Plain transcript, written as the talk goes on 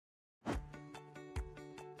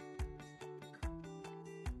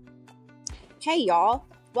Hey, y'all.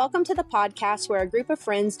 Welcome to the podcast where a group of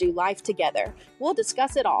friends do life together. We'll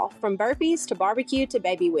discuss it all, from burpees to barbecue to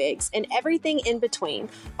baby wigs, and everything in between,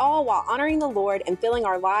 all while honoring the Lord and filling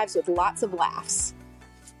our lives with lots of laughs.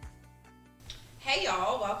 Hey,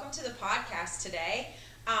 y'all. Welcome to the podcast today.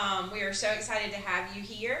 We are so excited to have you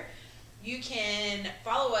here. You can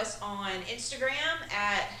follow us on Instagram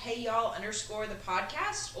at heyyall_the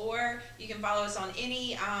podcast, or you can follow us on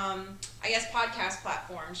any, podcast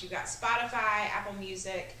platforms. You've got Spotify, Apple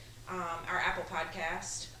Music, our Apple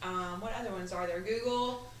Podcast. What other ones are there?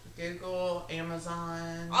 Google,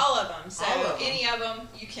 Amazon. All of them. So any of them,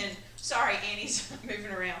 you can. Sorry, Annie's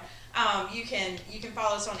moving around. You can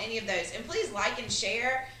follow us on any of those, and please like and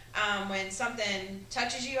share. When something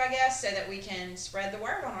touches you, I guess, so that we can spread the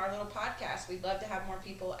word on our little podcast. We'd love to have more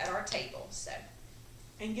people at our table.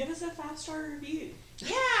 And give us a 5-star review.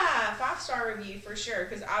 Yeah, 5-star review for sure,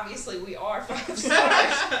 because obviously we are 5 stars.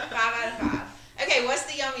 5 out of 5. Okay, what's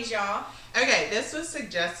the yummies, y'all? Okay, this was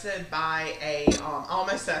suggested by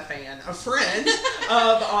almost a friend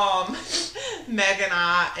of Meg and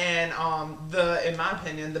I, and in my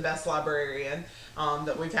opinion, the best librarian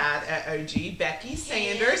that we've had at OG, Becky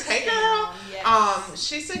Sanders. Hey, girl. Yes.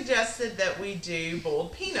 She suggested that we do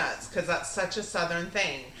boiled peanuts because that's such a Southern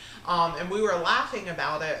thing, and we were laughing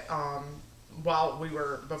about it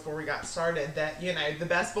before we got started, that, the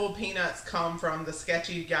best boiled peanuts come from the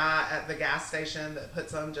sketchy guy at the gas station that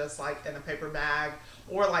puts them just like in a paper bag,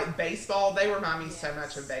 or like baseball. They remind me so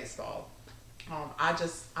much of baseball. I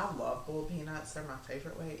love boiled peanuts. They're my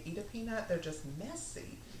favorite way to eat a peanut. They're just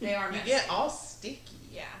messy. They are messy. You get all sticky.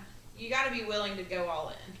 Yeah. You got to be willing to go all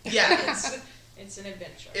in. Yeah. It's an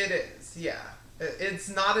adventure. It is, yeah. It's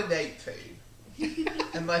not a date food,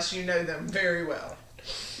 unless you know them very well.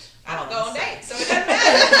 I don't go on dates, so it doesn't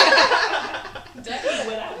matter. That's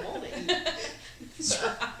what I wanted.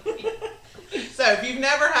 So if you've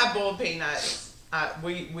never had boiled peanuts,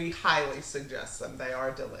 we highly suggest them. They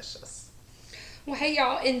are delicious. Well, hey,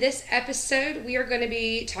 y'all. In this episode, we are going to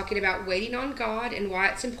be talking about waiting on God and why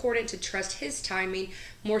it's important to trust His timing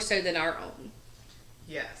more so than our own.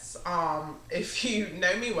 Yes. If you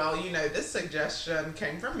know me well, you know this suggestion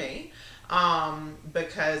came from me.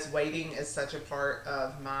 Because waiting is such a part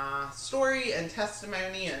of my story and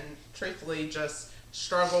testimony, and truthfully just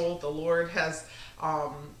struggle. The Lord has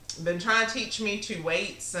been trying to teach me to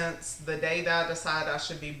wait since the day that I decided I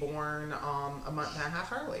should be born a month and a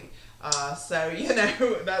half early. So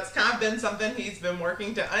that's kind of been something He's been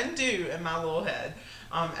working to undo in my little head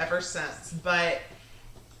ever since. But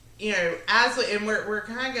we're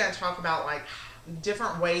kind of going to talk about like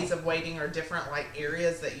different ways of waiting, or different like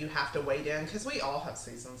areas that you have to wait in, because we all have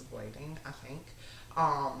seasons of waiting, I think.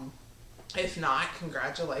 If not,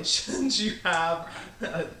 congratulations, you have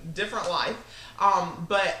a different life.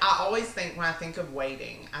 But I always think, when I think of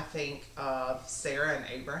waiting, I think of Sarah and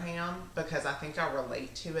Abraham, because I think I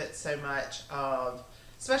relate to it so much,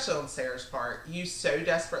 especially on Sarah's part. You so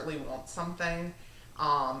desperately want something,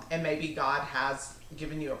 and maybe God has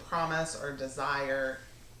given you a promise or desire,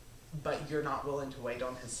 but you're not willing to wait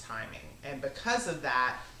on His timing. And because of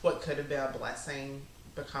that, what could have been a blessing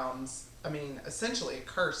becomes, essentially a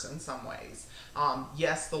curse in some ways.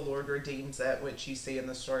 Yes, the Lord redeems it, which you see in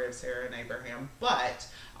the story of Sarah and Abraham, but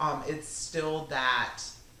it's still that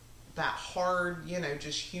hard,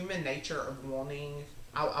 just human nature of wanting,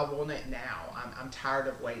 I want it now. I'm tired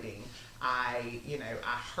of waiting. I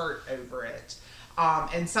hurt over it.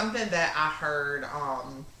 And something that I heard,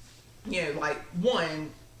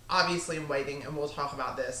 obviously in waiting, and we'll talk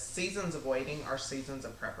about this, seasons of waiting are seasons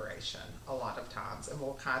of preparation a lot of times, and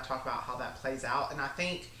we'll kind of talk about how that plays out. And I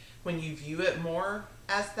think when you view it more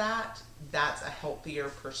as that's a healthier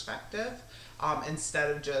perspective,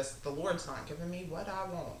 instead of just, the Lord's not giving me what I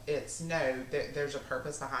want. It's no, there's a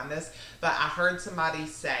purpose behind this. But I heard somebody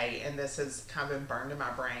say, and this has kind of been burned in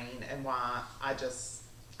my brain, and why I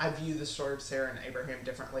view the story of Sarah and Abraham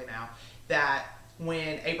differently now, that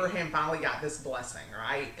when Abraham finally got this blessing,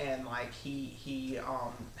 right, and like he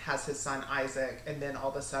has his son Isaac, and then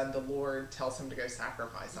all of a sudden the Lord tells him to go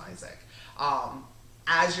sacrifice Isaac.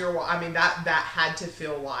 That had to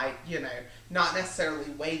feel like, not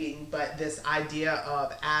necessarily waiting, but this idea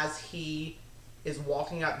of, as he is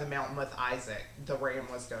walking up the mountain with Isaac, the ram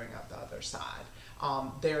was going up the other side.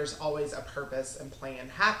 There's always a purpose and plan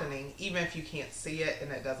happening, even if you can't see it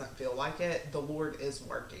and it doesn't feel like it. The Lord is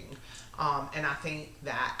working. And I think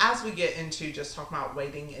that as we get into just talking about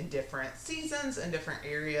waiting in different seasons and different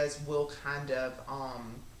areas, we'll kind of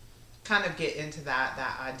get into that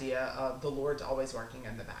idea of the Lord's always working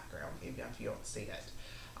in the background, even if you don't see it.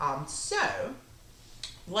 So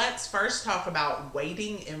let's first talk about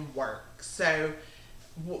waiting in work. So,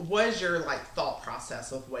 what is your like thought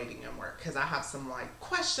process with waiting in work? Because I have some like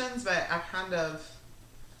questions, but I kind of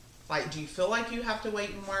like, do you feel like you have to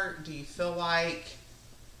wait in work? Do you feel like,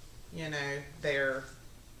 there are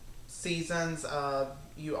seasons of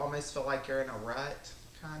you almost feel like you're in a rut,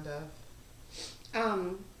 kind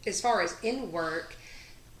of? As far as in work,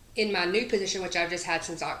 in my new position, which I've just had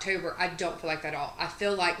since October, I don't feel like that at all. I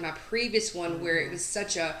feel like my previous one, where it was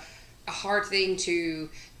such a hard thing to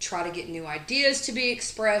try to get new ideas to be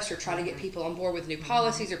expressed or try to get people on board with new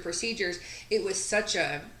policies or procedures, it was such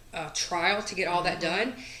a trial to get all that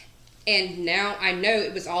done. And now I know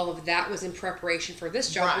it was all of that was in preparation for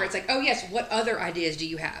this job, where it's like, oh yes, what other ideas do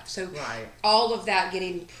you have? So all of that,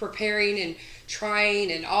 preparing and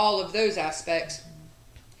trying and all of those aspects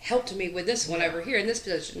helped me with this one over here in this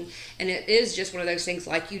position. And it is just one of those things,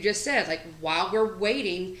 like you just said, like while we're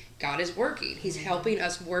waiting, God is working. He's helping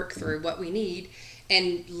us work through what we need.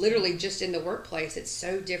 And literally just in the workplace, it's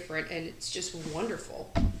so different and it's just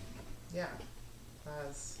wonderful. Yeah.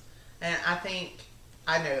 And I think,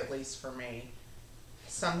 I know at least for me,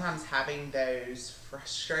 sometimes having those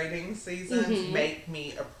frustrating seasons make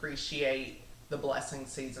me appreciate the blessing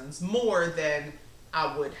seasons more than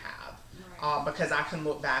I would have. Because I can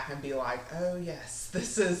look back and be like, oh yes,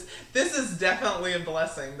 this is definitely a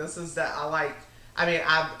blessing. This is that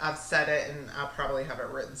I've said it and I probably have it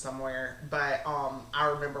written somewhere, but I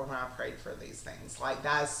remember when I prayed for these things. Like,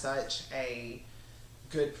 that is such a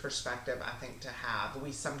good perspective, I think, to have.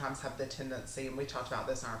 We sometimes have the tendency, and we talked about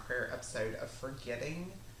this in our prayer episode, of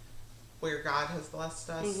forgetting where God has blessed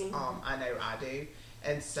us. I know I do.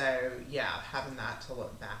 And so, having that to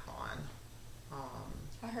look back on.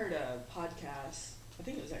 I heard a podcast, I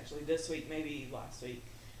think it was actually this week, maybe last week,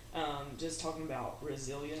 just talking about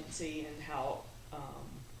resiliency and how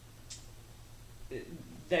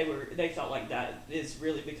they felt like that is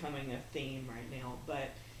really becoming a theme right now. But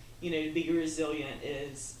to be resilient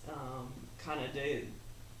is kind of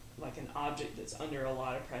like an object that's under a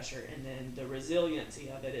lot of pressure, and then the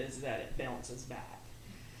resiliency of it is that it bounces back.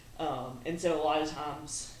 And so a lot of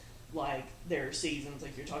times, like, there are seasons,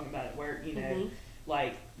 like you're talking about at work,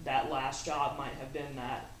 like that last job might have been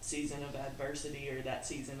that season of adversity or that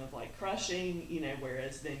season of like crushing,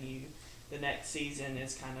 whereas then the next season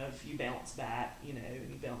is kind of, you bounce back, and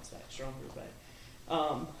you bounce back stronger. But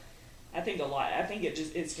I think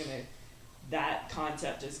that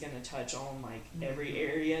concept is going to touch on like every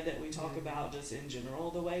area that we talk about just in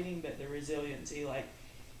general, the waiting, but the resiliency, like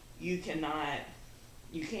you can't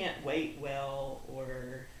wait well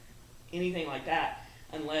or anything like that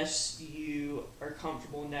unless you are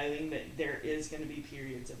comfortable knowing that there is going to be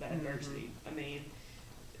periods of adversity. I mean,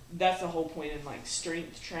 that's the whole point in like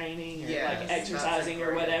strength training or like exercising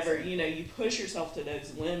or whatever. You push yourself to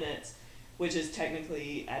those limits, which is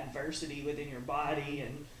technically adversity within your body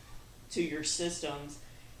and to your systems.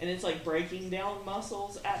 And it's like breaking down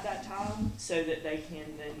muscles at that time so that they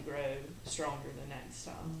can then grow stronger the next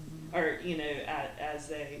time. Or, as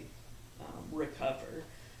they recover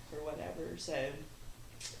or whatever. So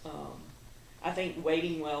I think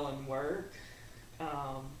waiting well in work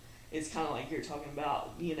is kind of like you're talking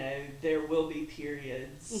about, there will be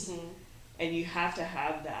periods and you have to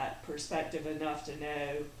have that perspective enough to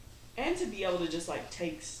know and to be able to just like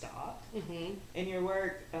take stock in your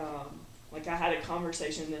work. Like I had a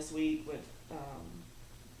conversation this week with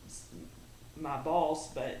my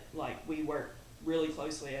boss, but like we work really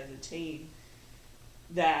closely as a team,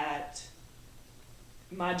 that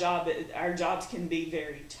our jobs can be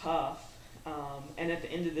very tough. And at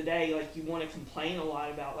the end of the day, like you want to complain a lot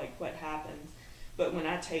about like what happens. But when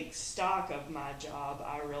I take stock of my job,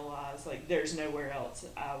 I realize like there's nowhere else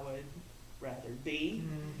I would rather be.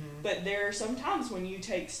 But there are some times when you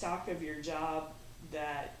take stock of your job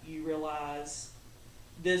that you realize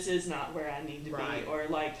this is not where I need to be, or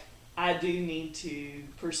like I do need to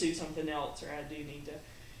pursue something else, or I do need to.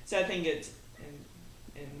 So I think it's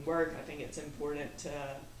in work, I think it's important to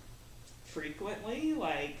frequently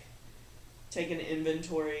like take an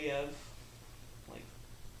inventory of like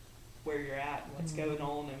where you're at and what's going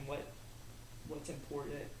on and what's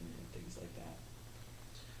important and things like that.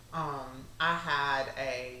 I had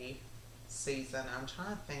a season, I'm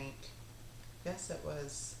trying to think, yes, it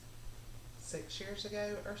was 6 years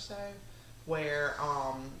ago or so, where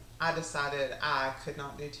I decided I could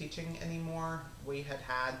not do teaching anymore. We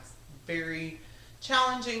had very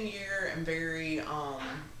challenging year and very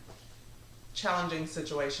challenging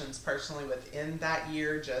situations personally within that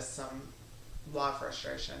year, just some a lot of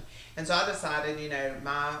frustration. And so I decided,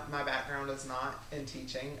 my background is not in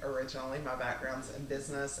teaching originally. My background's in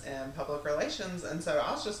business and public relations. And so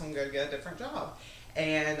I was just going to go get a different job.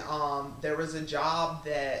 And there was a job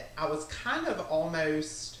that I was kind of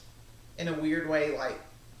almost, in a weird way, like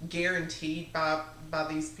guaranteed by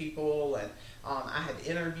these people. And I had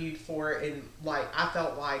interviewed for it, and like I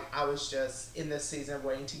felt like I was just in this season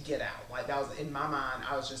waiting to get out. Like that was in my mind.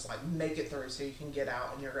 I was just like, make it through so you can get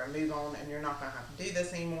out, and you're going to move on, and you're not going to have to do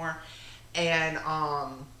this anymore. And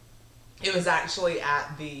it was actually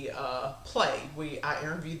at the play. I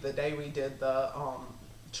interviewed the day we did the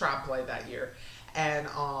tribe play that year, and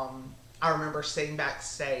I remember sitting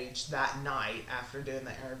backstage that night after doing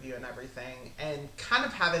the interview and everything, and kind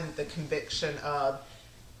of having the conviction of,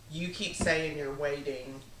 you keep saying you're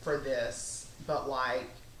waiting for this, but like,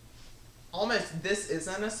 almost this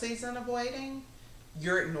isn't a season of waiting.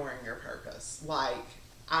 You're ignoring your purpose. Like,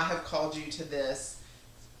 I have called you to this.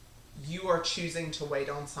 You are choosing to wait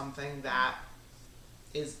on something that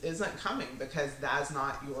isn't coming, because that's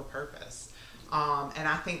not your purpose. And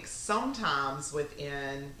I think sometimes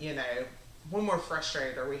within, when we're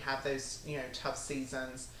frustrated or we have those, tough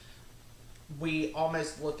seasons, we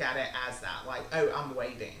almost look at it as that, like, oh, I'm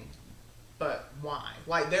waiting. But why?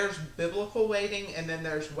 Like, there's biblical waiting, and then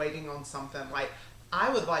there's waiting on something. Like,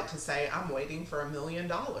 I would like to say I'm waiting for $1 million,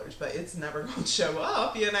 but it's never going to show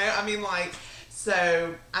up, I mean, like,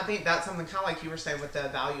 so I think that's something kind of like you were saying with the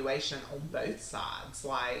evaluation on both sides.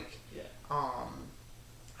 Like,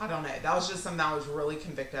 I don't know. That was just something I was really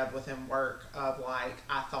convicted of within work, of like,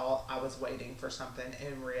 I thought I was waiting for something.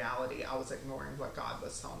 In reality, I was ignoring what God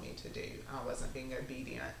was telling me to do. I wasn't being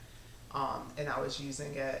obedient. And I was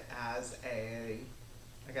using it as an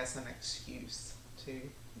excuse to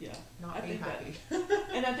not be happy.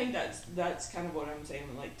 And I think that's kind of what I'm saying,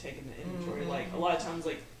 like taking the inventory. Like, a lot of times,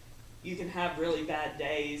 like, you can have really bad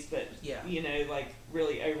days, but like,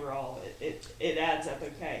 really overall it adds up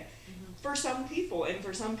okay. For some people,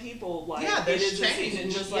 like, it is a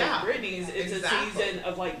season, just like Brittany's, it's a season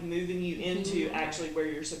of like moving you into actually where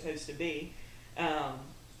you're supposed to be.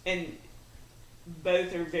 And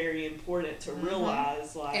both are very important to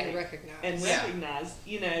realize, like, and recognize,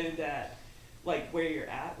 that, like, where you're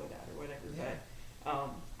at with that or whatever. But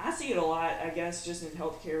I see it a lot, I guess, just in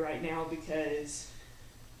healthcare right now, because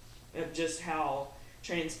of just how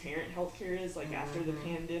transparent healthcare is, like, after the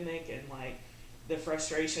pandemic, and like the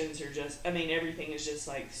frustrations are just, I mean, everything is just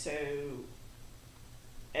like so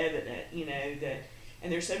evident, that,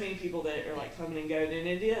 and there's so many people that are like coming and going, and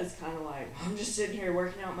it is kind of like, I'm just sitting here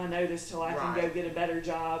working out my notice till I can go get a better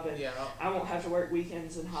job, and I won't have to work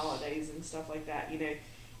weekends and holidays and stuff like that,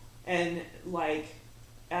 and like,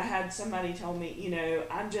 I had somebody tell me,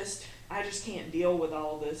 I just can't deal with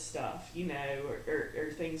all this stuff,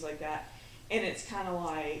 or things like that. And it's kind of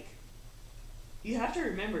like, you have to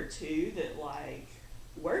remember too that, like,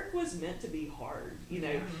 work was meant to be hard,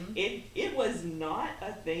 it was not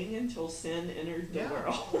a thing until sin entered the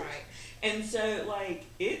world. Right. And so, like,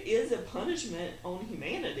 it is a punishment on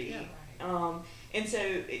humanity. And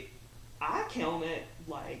so I count it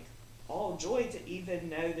like all joy to even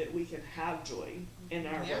know that we can have joy in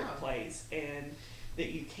our workplace, and that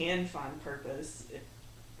you can find purpose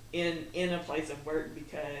in a place of work,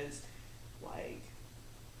 because, like,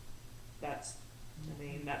 that's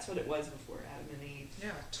what it was before Adam and Eve.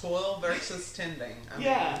 Yeah, toil versus tending.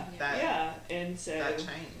 And so that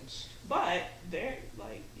changed. But they're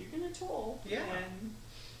like, you're gonna toil. Yeah. And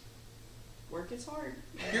work is hard.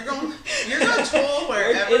 You're going to toil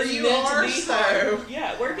wherever you are. So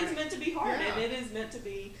work is meant to be hard, and it is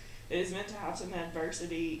meant to have some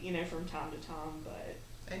adversity, from time to time. But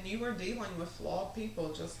and you were dealing with flawed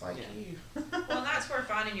people just like you. Well, and that's where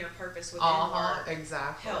finding your purpose within work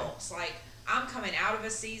helps. Like, I'm coming out of a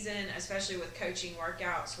season, especially with coaching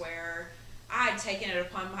workouts, where I had taken it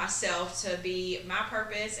upon myself to be my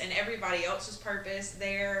purpose and everybody else's purpose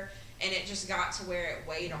there, and it just got to where it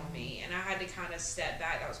weighed on me, and I had to kind of step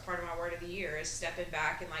back. That was part of my word of the year, is stepping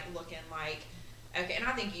back and like looking like, okay. And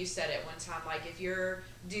I think you said it one time, like, if you're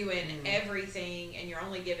doing everything and you're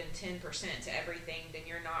only giving 10% to everything, then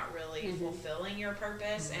you're not really fulfilling your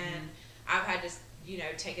purpose. And I've had to,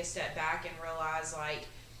 take a step back and realize, like,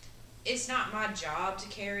 it's not my job to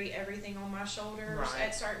carry everything on my shoulders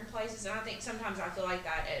at certain places. And I think sometimes I feel like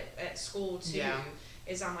that at school too,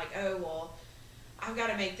 is I'm like, oh, well, I've got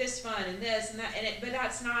to make this fun and this and that, but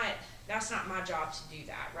that's not my job to do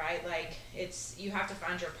that, right? Like, you have to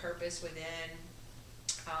find your purpose within,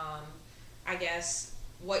 I guess,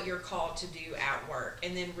 what you're called to do at work,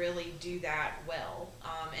 and then really do that well.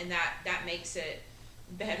 And that makes it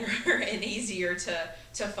better and easier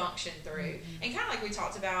to function through. And kind of like we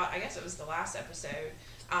talked about, I guess it was the last episode,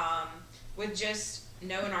 with just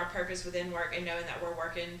knowing our purpose within work and knowing that we're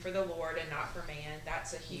working for the Lord and not for man.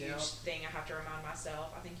 That's a huge thing I have to remind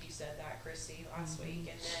myself. I think you said that, Christy, last week.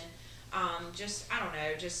 And then just, I don't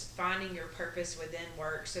know, just finding your purpose within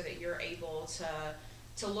work so that you're able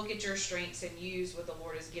to look at your strengths and use what the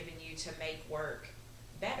Lord has given you to make work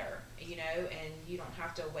better, you know, and you don't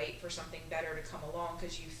have to wait for something better to come along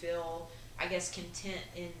because you feel, I guess, content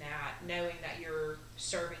in that, knowing that you're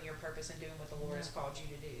serving your purpose and doing what the Lord has called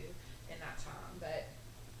you to do in that time. But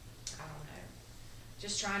I don't know,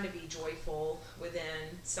 just trying to be joyful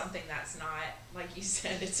within something that's not, like you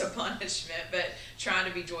said, it's a punishment, but trying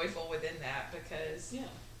to be joyful within that, because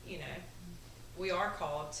you know, we are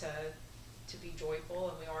called to be joyful,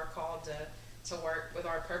 and we are called to work with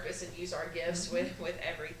our purpose and use our gifts with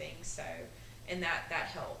everything. So, and that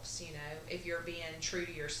helps, you know, if you're being true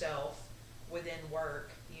to yourself within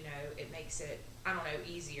work, you know, it makes it, I don't know,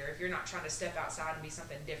 easier if you're not trying to step outside and be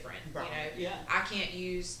something different. Right. You know, I can't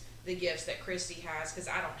use the gifts that Christy has because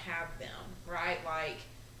I don't have them, right? Like,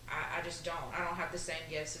 I just don't. I don't have the same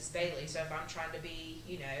gifts as Bailey. So if I'm trying to be,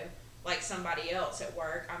 you know, like somebody else at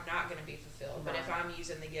work, I'm not going to be fulfilled. Right. But if I'm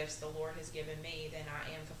using the gifts the Lord has given me, then I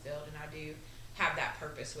am fulfilled, and I do have that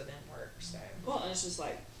purpose within work. So, well, and it's just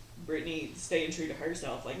like Brittany staying true to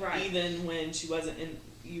herself. Like, even when she wasn't in,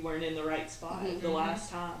 you weren't in the right spot the last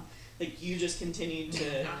time. Like, you just continued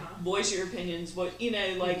to voice your opinions, you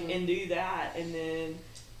know, like, and do that. And then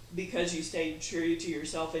because you stayed true to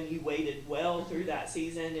yourself and you waited well through that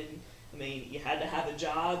season, and I mean, you had to have a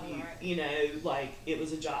job, you know, like, it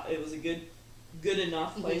was a job, it was a good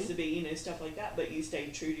enough place to be, you know, stuff like that, but you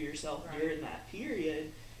stayed true to yourself during that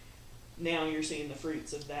period. Now you're seeing the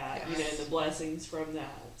fruits of that, you know, and the blessings from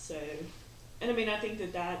that. So, and I mean, I think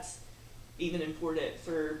that that's even important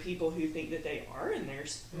for people who think that they are in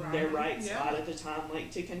their right spot at the time,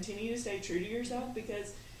 like, to continue to stay true to yourself,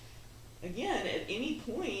 because again, at any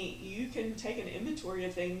point you can take an inventory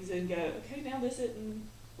of things and go, okay, now this isn't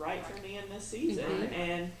right for me in this season.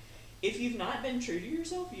 And if you've not been true to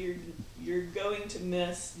yourself, you're going to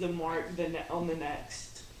miss the mark on the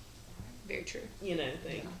next, very true, you know,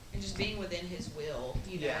 thing. And just being within His will,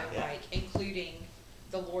 you know, like including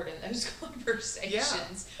the Lord in those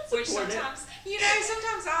conversations, which sometimes, you know,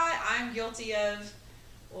 sometimes I'm guilty of.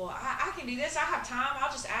 Well, I can do this. I have time. I'll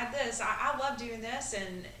just add this. I love doing this,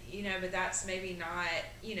 and you know, but that's maybe not,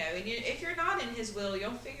 you know. And if you're not in His will,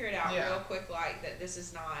 you'll figure it out real quick, like that. This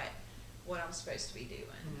is not what I'm supposed to be doing.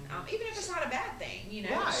 Even if it's not a bad thing, you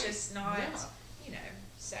know, it's just not, you know.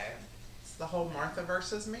 So it's the whole Martha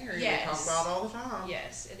versus Mary we talk about all the time.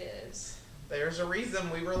 Yes, it is. There's a reason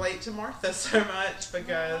we relate to Martha so much,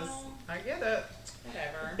 because I get it.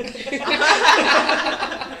 Whatever.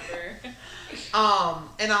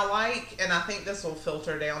 And I like, and I think this will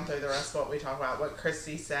filter down through the rest of what we talk about, what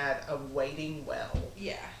Christy said of waiting well.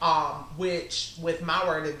 Yeah. Which, with my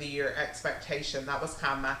word of the year, expectation, that was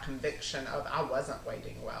kind of my conviction of I wasn't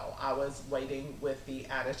waiting well. I was waiting with the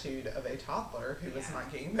attitude of a toddler who was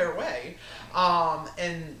not getting their way.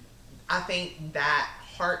 And I think that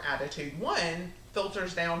heart attitude, one,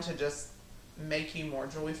 filters down to just make you more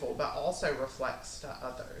joyful, but also reflects to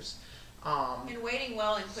others. And waiting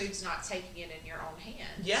well includes not taking it in your own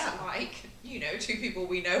hands. Yeah. Like, you know, two people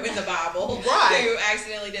we know in the Bible Right. who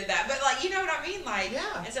accidentally did that. But, like, you know what I mean? Like,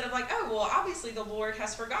 Yeah. instead of like, oh, well, obviously the Lord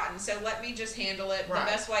has forgotten, so let me just handle it Right.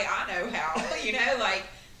 the best way I know how. You know, like,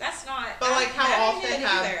 that's not... But, like, how that often ain't it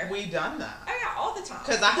have either. we done that? Oh, yeah, all the time.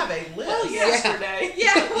 Because I have a list. Well, Yesterday.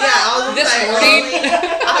 Yeah, well, I was This saying, morning.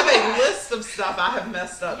 I have a list of stuff I have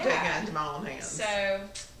messed up Yeah. taking into my own hands. So,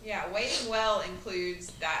 yeah, waiting well includes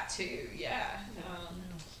that too. Yeah.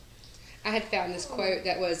 I had found this quote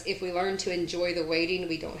that was, if we learn to enjoy the waiting,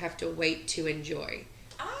 we don't have to wait to enjoy.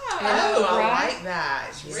 Oh, I right? like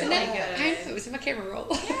that. Really Isn't that, good. I know, it was in my camera roll.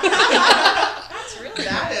 that's really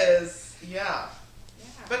That good. is,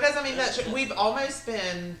 Because, I mean, we've almost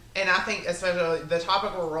been, and I think especially the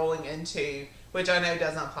topic we're rolling into, which I know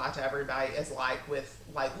doesn't apply to everybody, is like with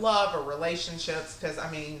like love or relationships, because, I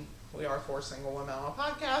mean, we are 4 single women on a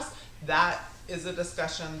podcast. That is a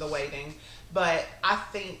discussion, the waiting. But I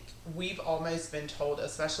think we've almost been told,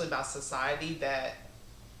 especially by society, that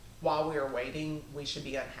while we are waiting, we should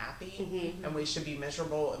be unhappy and we should be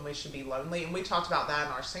miserable and we should be lonely. And we talked about that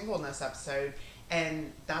in our singleness episode.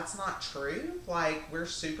 And that's not true. Like, we're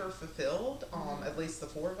super fulfilled. At least the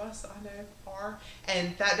 4 of us I know are.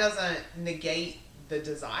 And that doesn't negate the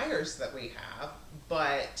desires that we have.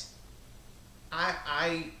 But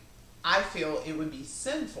I feel it would be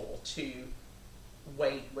sinful to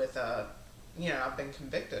wait with a I've been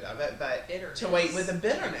convicted of it, but Bitterness. to wait with a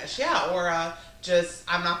bitterness, yeah, or just,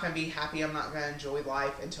 I'm not going to be happy, I'm not going to enjoy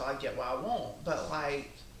life until I get what I want. But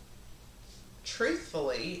like,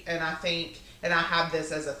 truthfully, and I think, and I have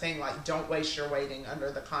this as a thing, like, don't waste your waiting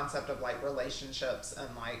under the concept of like relationships and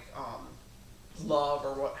like love,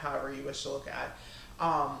 or however you wish to look at,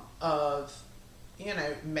 of,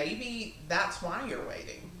 maybe that's why you're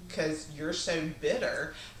waiting, because you're so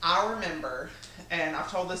bitter. I remember, and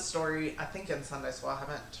I've told this story, I think in Sunday school, I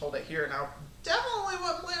haven't told it here, and I definitely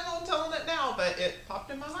wasn't planning on telling it now, but it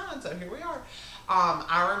popped in my mind, so here we are.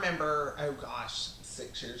 I remember, oh gosh,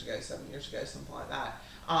 6 years ago, 7 years ago, something like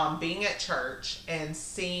that, being at church and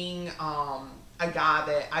seeing a guy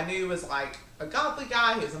that I knew was like a godly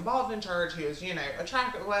guy who was involved in church, who was,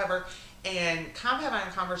 attractive, whatever, and kind of having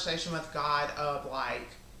a conversation with God of like,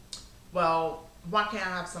 well, why can't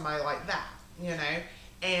I have somebody like that,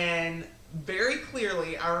 And very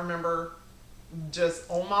clearly, I remember just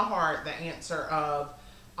on my heart the answer of,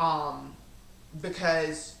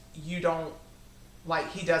 because you don't,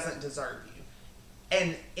 like, he doesn't deserve you.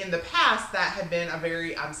 And in the past, that had been a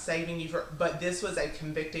very, I'm saving you for, but this was a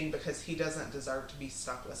convicting, because he doesn't deserve to be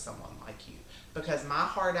stuck with someone like you. Because my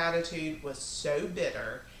heart attitude was so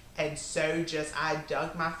bitter, and so just, I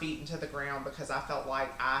dug my feet into the ground, because I felt like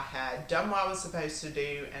I had done what I was supposed to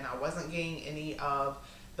do, and I wasn't getting any of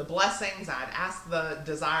the blessings. I'd asked the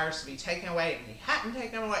desires to be taken away, and he hadn't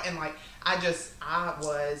taken them away. And like, I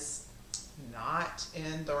was not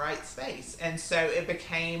in the right space. And so it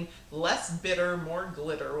became less bitter, more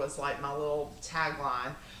glitter was like my little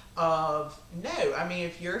tagline of, no, I mean,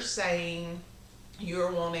 if you're saying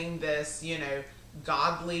you're wanting this,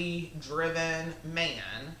 godly driven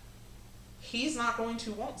man, he's not going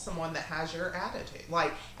to want someone that has your attitude.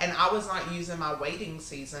 Like, and I was not using my waiting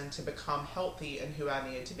season to become healthy in who I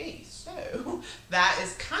needed to be. So that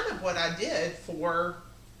is kind of what I did for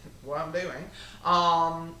what I'm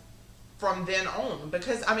doing. From then on,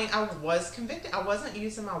 because I mean, I was convicted. I wasn't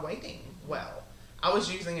using my waiting well. I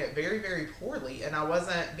was using it very, very poorly, and I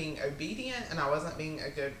wasn't being obedient, and I wasn't being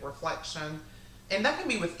a good reflection. And that can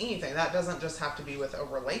be with anything. That doesn't just have to be with a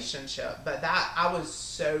relationship. But that, I was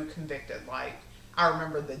so convicted. Like, I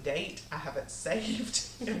remember the date. I have it saved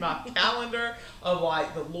in my calendar of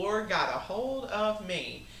like, the Lord got a hold of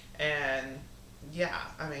me. And yeah,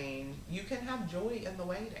 I mean, you can have joy in the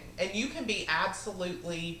waiting. And you can be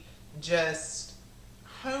absolutely just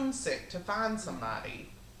homesick to find somebody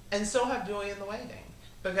and still have joy in the waiting,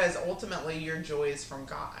 because ultimately your joy is from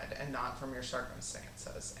God and not from your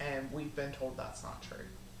circumstances, and we've been told that's not true.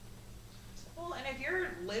 Well, and if you're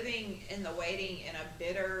living in the waiting in a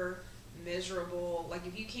bitter, miserable, like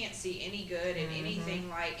if you can't see any good in anything,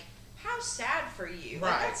 like, how sad for you.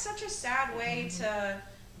 Right. Like, that's such a sad way to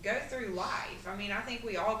go through life. I mean, I think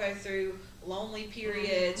we all go through lonely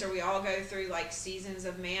periods, or we all go through like seasons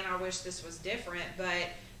of, man, I wish this was different, but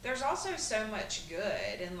there's also so much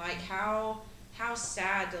good, and like how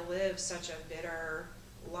sad to live such a bitter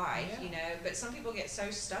life, but some people get so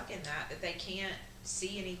stuck in that they can't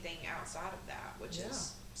see anything outside of that, which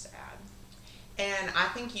is sad. And I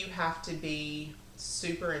think you have to be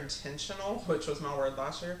super intentional, which was my word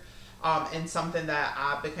last year, and something that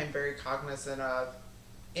I became very cognizant of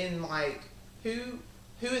in like who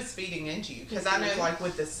is feeding into you. Because I know, like,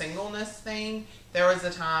 with the singleness thing, there was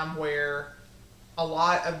a time where a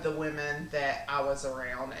lot of the women that I was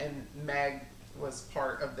around, and Meg was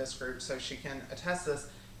part of this group, so she can attest this,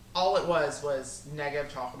 all it was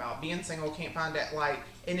negative talk about being single, can't find it, like,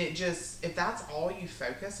 and it just, if that's all you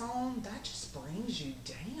focus on, that just brings you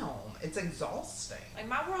down. It's exhausting. Like,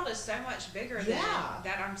 my world is so much bigger than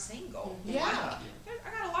that I'm single. Yeah. Like,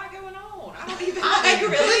 I got a lot going on. I don't even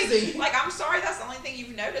I'm really, busy. like, I'm sorry that's the only thing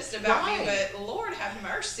you've noticed about me, but Lord have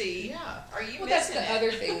mercy. Yeah. Are you Well, that's missing the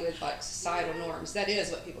other thing with like societal norms. That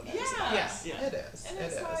is what people notice. Yeah. Yes, Yeah. it is. And It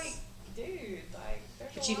it's is. like, dude, like,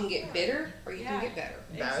 there's But a you can lot get there. bitter, or you can get better.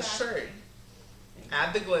 That's Exactly. true.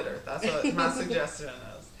 Add the glitter. That's what my suggestion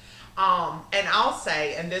is. And I'll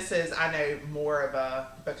say, and this is, I know, more of a,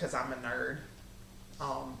 because I'm a nerd,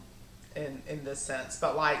 in this sense,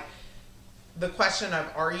 but like, the question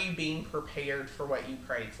of, are you being prepared for what you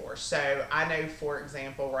prayed for? So I know, for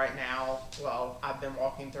example, right now, well, I've been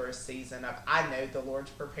walking through a season of, I know the Lord's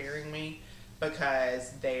preparing me,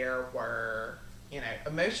 because there were,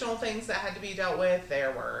 emotional things that had to be dealt with.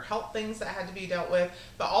 There were health things that had to be dealt with.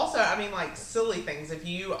 But also, I mean, like, silly things. If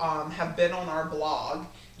you have been on our blog,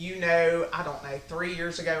 I don't know, 3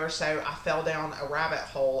 years ago or so, I fell down a rabbit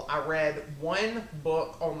hole. I read one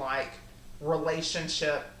book on, like,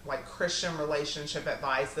 relationship, like Christian relationship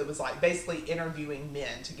advice, that was like basically interviewing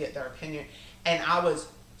men to get their opinion. And I was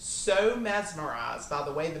so mesmerized by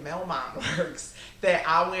the way the male mind works that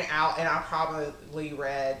I went out and I probably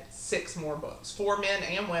read 6 more books for men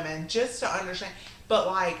and women just to understand. But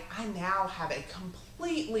like, I now have a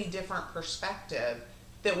completely different perspective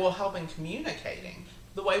that will help in communicating.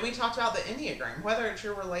 The way we talked about the Enneagram, whether it's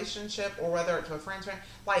your relationship or whether it's with friends,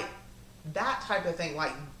 like that type of thing,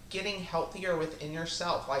 like getting healthier within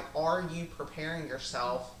yourself. Like, are you preparing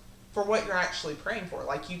yourself for what you're actually praying for?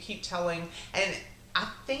 Like, you keep telling, and I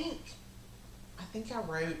think I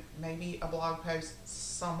wrote maybe a blog post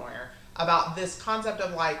somewhere about this concept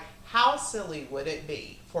of like, how silly would it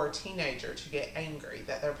be for a teenager to get angry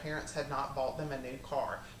that their parents had not bought them a new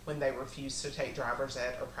car when they refused to take driver's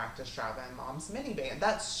ed or practice driving mom's minivan?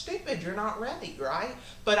 That's stupid. You're not ready, right?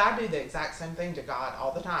 But I do the exact same thing to God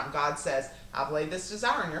all the time. God says, I've laid this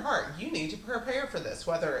desire in your heart. You need to prepare for this,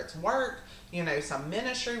 whether it's work, some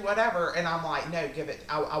ministry, whatever. And I'm like, no, give it.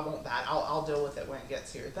 I want that. I'll deal with it when it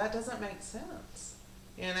gets here. That doesn't make sense,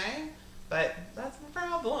 But that's my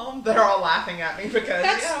problem. They're all laughing at me because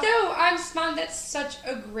I just find that's such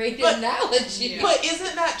a great analogy. Yeah. But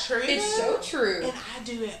isn't that true? It's so true. And I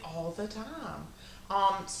do it all the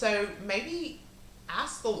time. So maybe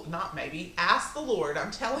ask the Lord.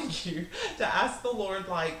 I'm telling you to ask the Lord,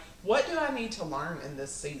 like, what do I need to learn in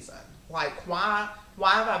this season? Like, why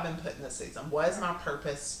have I been put in this season? What is my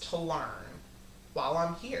purpose to learn while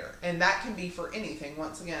I'm here? And that can be for anything,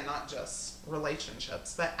 once again, not just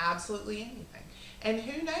relationships, but absolutely anything. And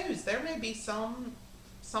who knows, there may be something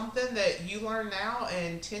that you learn now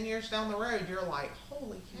and 10 years down the road, you're like,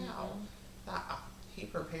 holy cow, he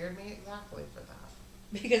prepared me exactly for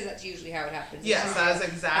that. Because that's usually how it happens. Yes, that's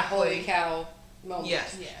exactly. A holy cow moment.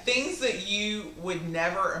 Yes. Things that you would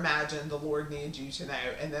never imagine the Lord needed you to know,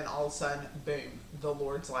 and then all of a sudden, boom, the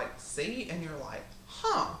Lord's like, see? And you're like,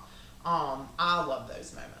 I love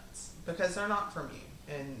those moments because they're not from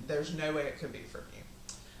you, and there's no way it could be from you.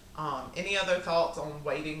 Any other thoughts on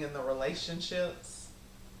waiting in the relationships?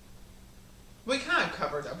 We kind of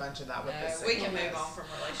covered a bunch of that with this. We can move on from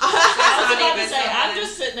relationships. I was about to say, I'm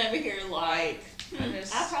just sitting over here like,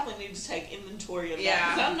 I probably need to take inventory of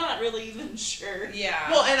that because I'm not really even sure.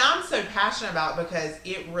 Yeah. Well, and I'm so passionate about it because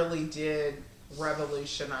it really did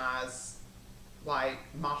revolutionize like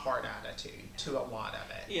my heart attitude to a lot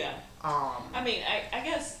of it. Yeah. I mean, I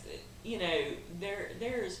guess,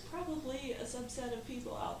 there's probably a subset of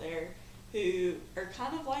people out there who are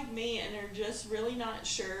kind of like me and are just really not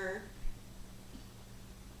sure,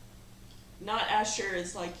 not as sure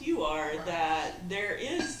as like you are, right, that there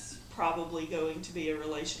is probably going to be a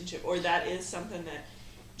relationship, or that is something that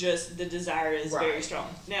just the desire is right, very strong.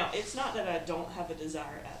 Now, it's not that I don't have a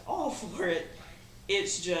desire at all for it.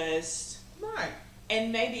 It's just right.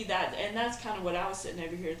 And maybe that's kind of what I was sitting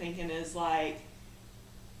over here thinking is like,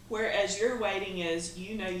 whereas your waiting is,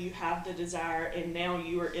 you have the desire and now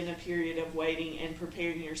you are in a period of waiting and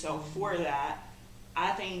preparing yourself for that.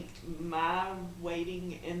 I think my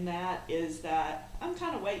waiting in that is that I'm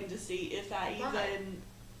kind of waiting to see if I even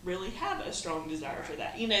really have a strong desire for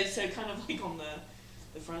that. So kind of like on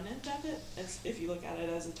the front end of it, as if you look at it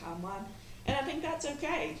as a timeline. And I think that's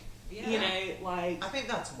okay. Yeah. I think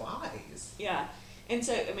that's wise. Yeah. And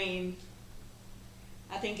so, I mean,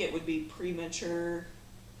 I think it would be premature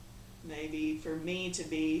maybe for me to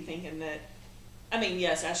be thinking that,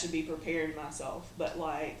 yes, I should be preparing myself, but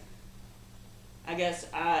like, I guess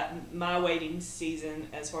my waiting season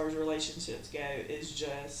as far as relationships go is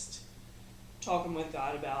just talking with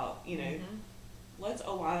God about, let's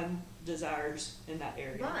align desires in that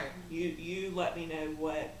area. Right. You let me know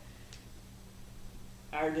what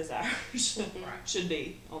our desires should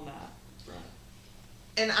be on that front.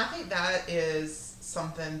 And I think that is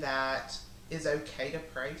something that is okay to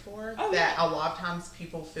pray for. Oh, that a lot of times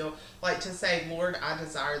people feel like to say, Lord, I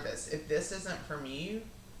desire this. If this isn't from you,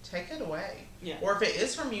 take it away. Yeah. Or if it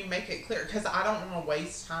is from you, make it clear. Because I don't want to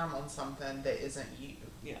waste time on something that isn't you.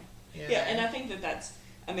 Yeah. You know? Yeah, and I think that's,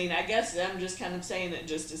 I guess I'm just kind of saying it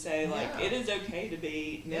just to say, like, it is okay to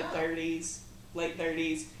be mid-30s, late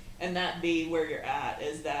 30s, and that be where you're at,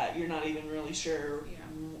 is that you're not even really sure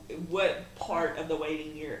what part of the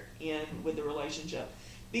waiting you're in with the relationship.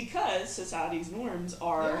 Because society's norms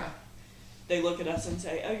are, they look at us and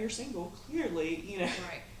say, oh, you're single, clearly,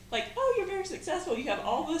 Right. like, oh, you're very successful, you have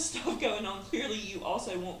all this stuff going on, clearly you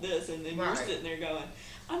also want this, and then you're sitting there going,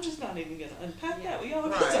 I'm just not even going to unpack that with y'all,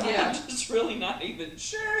 because I'm just really not even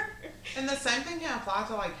sure. And the same thing can apply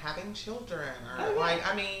to, like, having children, or,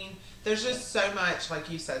 there's just so much, like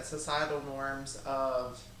you said, societal norms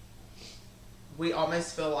of, we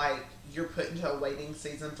almost feel like you're put into a waiting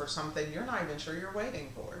season for something you're not even sure you're waiting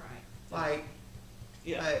for. Right. Like,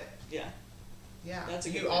 Yeah. but, yeah. Yeah. That's a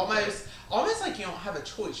good you way to put almost like you don't have a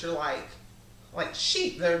choice. You're like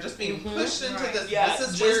sheep. They're just being pushed into Right. this. Yeah, this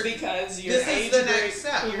is just where, because your this age is the group, next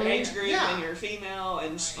step. your age group, Yeah. and you're female,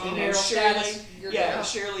 and you know, Marital surely, status, you're yeah, good.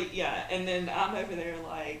 surely, yeah. And then I'm over there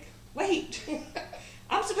like, wait,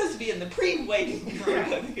 I'm supposed to be in the pre-waiting group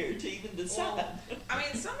Right. over here to even decide. Well, I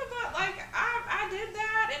mean, some of it, like, I did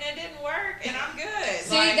that and it didn't work and I'm good.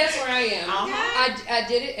 See, Like, that's where I am. Uh-huh. I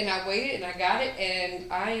did it and I waited and I got it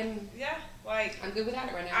and yeah, like, I'm good without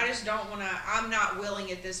it right now. I just don't want to, I'm not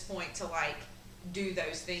willing at this point to, like, do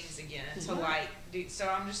those things again. To, like, do, so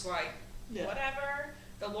I'm just like, Yeah. whatever.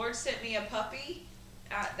 The Lord sent me a puppy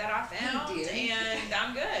that I found He did. and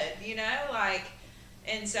I'm good, you know, like,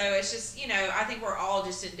 and so it's just, you know, I think we're all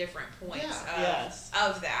just at different points Yes.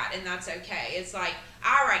 of that, and that's okay. It's like,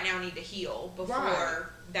 I right now need to heal before Right.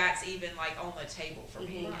 that's even, like, on the table for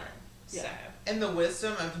me. Mhm. Right. So, Yeah. And the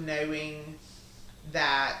wisdom of knowing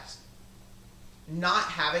that not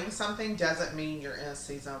having something doesn't mean you're in a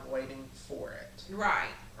season of waiting for it. right.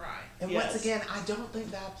 And Yes. once again, I don't think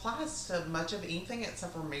that applies to much of anything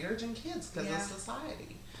except for marriage and kids because Yeah. of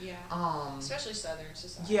society. Yeah. Especially Especially Southern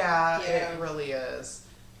society. Yeah, Yeah. it really is.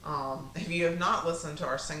 If you have not listened to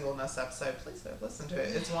our singleness episode, please go listen to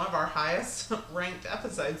it. It's one of our highest ranked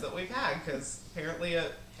episodes that we've had because apparently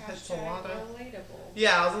it hits a lot of. Relatable.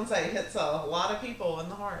 Yeah, I was gonna say it hits a lot of people in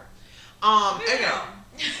the heart. Moving Okay.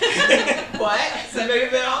 on. What? So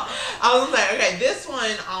moving on. I was gonna say, okay, this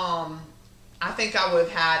one, I think I would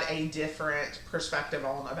have had a different perspective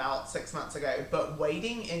on about 6 months ago, but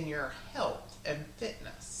waiting in your health and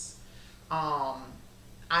fitness.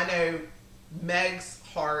 I know Meg's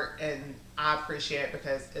heart, and I appreciate it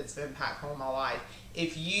because it's been impactful in my life.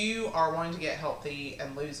 If you are wanting to get healthy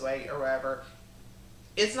and lose weight or whatever,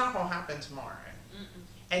 it's not going to happen tomorrow.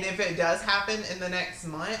 And if it does happen in the next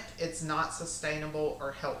month, it's not sustainable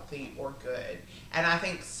or healthy or good. And I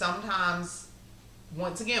think sometimes,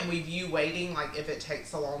 once again, we view waiting like if it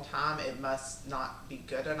takes a long time, it must not be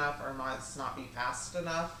good enough or must not be fast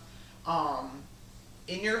enough.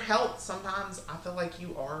 In your health, sometimes I feel like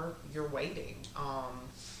you're waiting.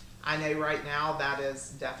 I know right now that is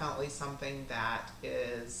definitely something that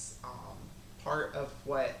is part of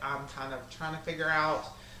what I'm kind of trying to figure out.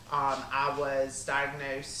 I was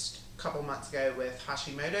diagnosed a couple months ago with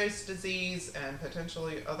Hashimoto's disease and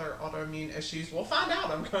potentially other autoimmune issues. We'll find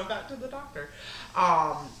out. I'm going back to the doctor.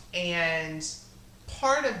 And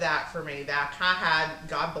part of that for me that I had,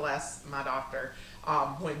 God bless my doctor,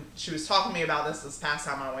 when she was talking to me about this past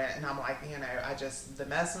time I went, and I'm like, you know, the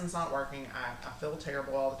medicine's not working. I feel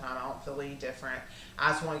terrible all the time. I don't feel any different.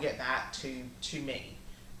 I just want to get back to me.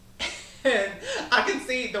 And I can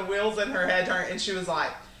see the wheels in her head turn, and she was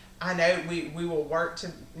like, I know we will work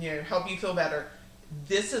to, you know, help you feel better.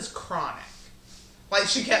 This is chronic. Like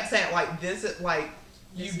she kept saying, like, this is like,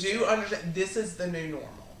 you do understand, this is the new normal.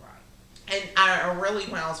 Right. And I really,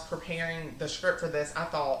 when I was preparing the script for this, I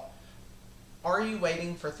thought, are you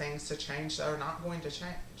waiting for things to change that are not going to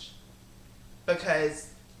change?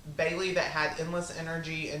 Because Bailey, that had endless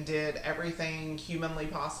energy and did everything humanly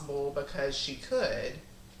possible because she could,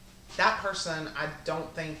 that person I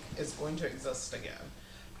don't think is going to exist again.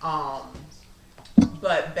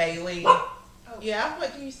 But Bailey, yeah,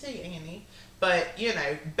 what do you see, Annie? But, you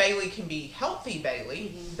know, Bailey can be healthy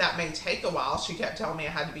Bailey. Mm-hmm. That may take a while. She kept telling me I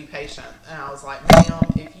had to be patient. And I was like,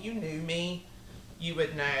 ma'am, if you knew me, you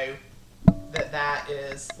would know that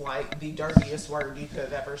is like the dirtiest word you could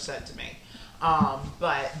have ever said to me.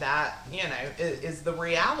 But that, you know, is the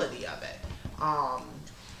reality of it.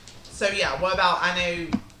 So yeah, what about, I know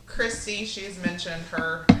Christy, she's mentioned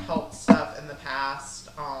her health stuff in the past.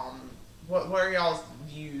 What are y'all's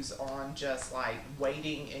views on just like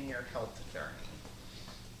waiting in your health journey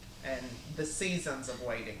and the seasons of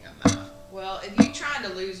waiting in that? Well, if you're trying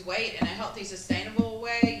to lose weight in a healthy, sustainable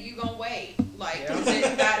way, you gonna wait. Like, 'cause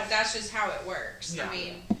that's just how it works. Yeah. I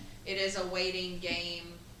mean, it is a waiting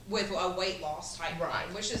game with a weight loss type Right.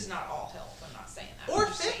 thing, which is not all health. I'm not saying that. Or I'm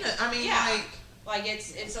just saying- fitness. I mean, Yeah. Like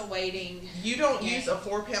it's a waiting. you don't Yeah. use a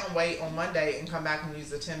 4-pound weight on Monday and come back and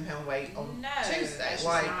use a 10-pound weight on No, Tuesday. that's just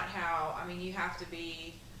Like not how. I mean, you have to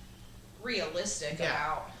be realistic Yeah.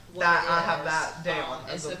 about what that, it I have is. that down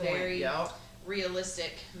It's as a a point. very Yep.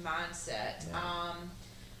 realistic mindset. Yeah.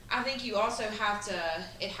 I think you also have to,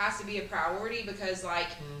 it has to be a priority because like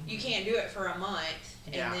you can't do it for a month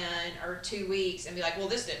and Yeah. then, or 2 weeks and be like, well,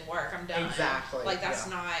 this didn't work, I'm done. Exactly, Like that's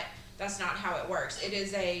yeah. not how it works. It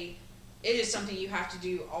is something you have to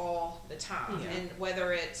do all the time. Yeah. And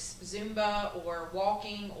whether it's Zumba or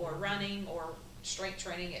walking or running or strength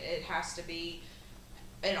training, it has to be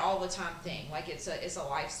an all the time thing. Like it's a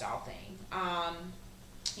lifestyle thing.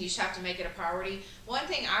 You just have to make it a priority. One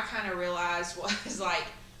thing I kind of realized was like,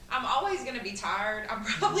 I'm always going to be tired. I'm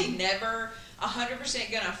probably never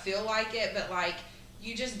 100% going to feel like it, but like,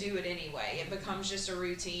 you just do it anyway. It becomes just a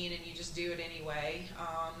routine and you just do it anyway.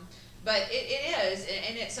 But it is,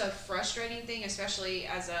 and it's a frustrating thing, especially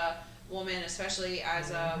as a woman, especially as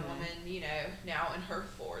a woman, you know, now in her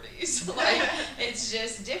 40s. Like, it's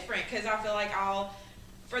just different because I feel like I'll,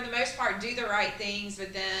 for the most part, do the right things,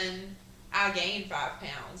 but then I gain 5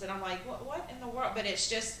 pounds, and I'm like, what in the world? But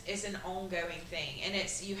it's an ongoing thing, and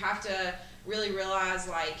you have to really realize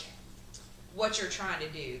like what you're trying to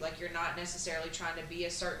do. Like, you're not necessarily trying to be a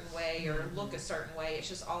certain way or look a certain way. It's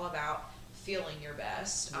just all about feeling your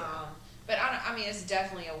best. Yeah. But I mean, it's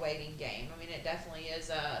definitely a waiting game. I mean, it definitely is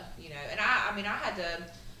you know, and I mean, I had to,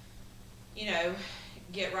 you know,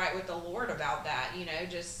 get right with the Lord about that, you know,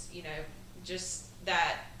 just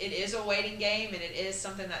that it is a waiting game and it is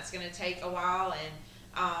something that's going to take a while,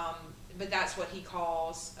 and but that's what he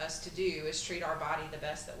calls us to do, is treat our body the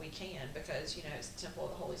best that we can, because, you know, it's the temple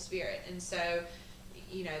of the Holy Spirit, and so,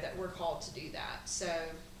 you know, that we're called to do that. So,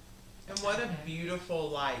 and what a beautiful,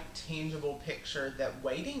 like, tangible picture that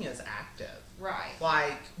waiting is active. right.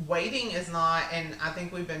 Like, waiting is not, and I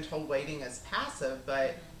think we've been told waiting is passive,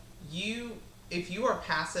 but if you are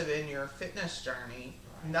passive in your fitness journey,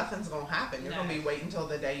 nothing's going to happen. You're going to be waiting until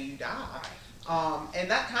the day you die. Right. And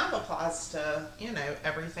that kind of applies to, you know,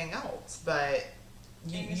 everything else. But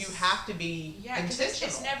you have to be because intentional.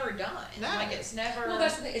 it's never done. No. Like, it's never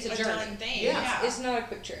it's a journey. done thing. Yeah. It's not a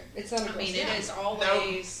quick trip. It's not a I quick mean, trip. it is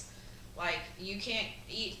always, like, you can't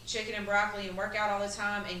eat chicken and broccoli and work out all the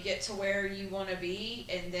time and get to where you want to be,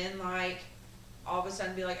 and then, like, all of a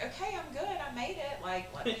sudden be like, okay, I'm good, I made it.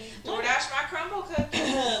 Like, let me DoorDash my crumble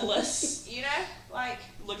cookies. Let's, you know, like,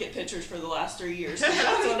 look at pictures for the last 3 years.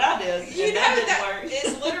 That's what I did. you And know, that didn't work.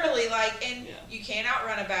 it's literally like, and Yeah. you can't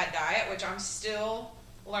outrun a bad diet, which I'm still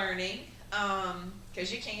learning,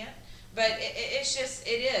 because you can't. But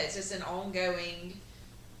it's an ongoing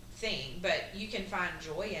thing, but you can find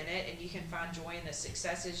joy in it, and you can find joy in the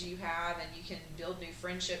successes you have, and you can build new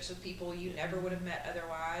friendships with people you never would have met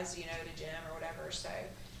otherwise, you know, at a gym or whatever. So,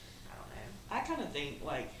 I don't know. I kind of think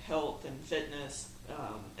like health and fitness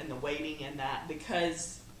and the waiting and that,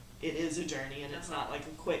 because it is a journey and it's not like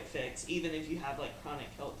a quick fix, even if you have like chronic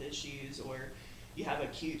health issues or you have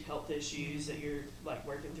acute health issues that you're like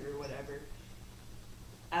working through or whatever.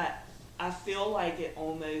 I feel like it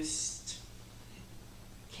almost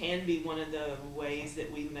can be one of the ways that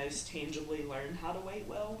we most tangibly learn how to wait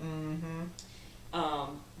well.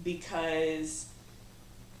 Because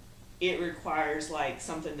it requires like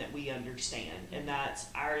something that we understand, and that's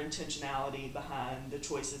our intentionality behind the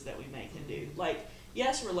choices that we make and do. Like,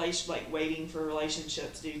 yes, like waiting for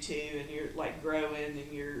relationships do too, and you're like growing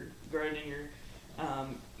and you're growing in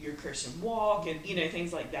your Christian walk and, you know,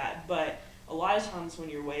 things like that. But a lot of times when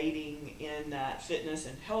you're waiting in that fitness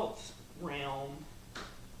and health realm,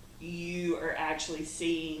 you are actually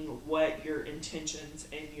seeing what your intentions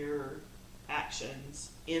and your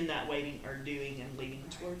actions in that waiting are doing and leading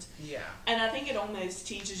towards. Yeah. And I think it almost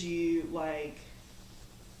teaches you, like,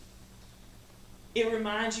 it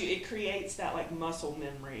reminds you, it creates that like muscle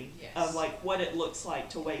memory of like what it looks like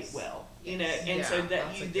to wait well, you know, and so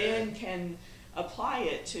that you then can apply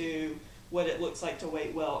it to what it looks like to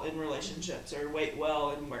wait well in relationships, or wait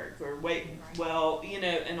well in work, or wait well, you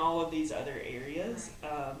know, in all of these other areas.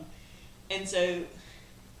 And so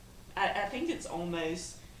I think it's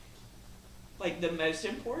almost like the most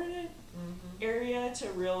important area to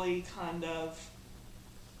really kind of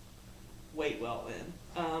wait well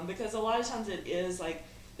in. Because a lot of times it is like,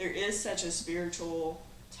 there is such a spiritual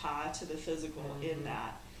tie to the physical in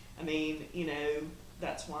that. I mean, you know,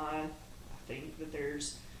 that's why I think that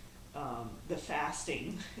there's the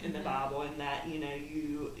fasting in the Bible, and that, you know,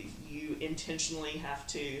 you intentionally have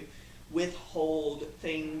to withhold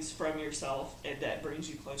things from yourself, and that brings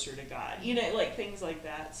you closer to God, you know, like things like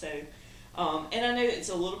that. So and I know it's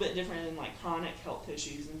a little bit different in like chronic health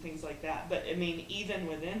issues and things like that, but I mean, even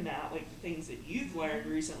within that, like the things that you've learned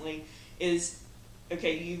recently is,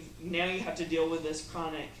 okay, now you have to deal with this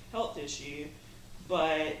chronic health issue,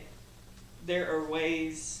 but there are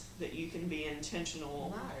ways that you can be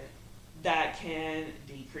intentional that can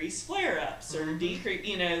decrease flare-ups, or decrease,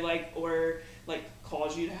 you know, like, or like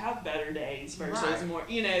cause you to have better days versus more,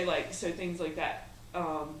 you know, like, so things like that.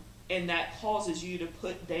 And that causes you to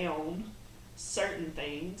put down certain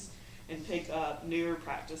things and pick up newer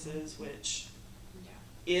practices, which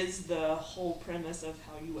is the whole premise of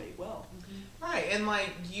how you wait well. Right, and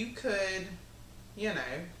like, you could, you know,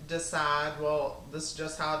 decide, well, this is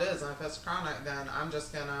just how it is, and if it's chronic, then I'm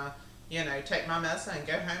just gonna take my medicine and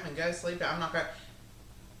go home and go to sleep. I'm not going to.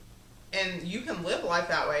 And you can live life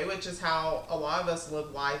that way, which is how a lot of us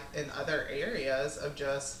live life in other areas of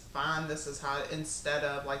just, fine, this is how, instead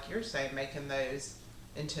of, like you're saying, making those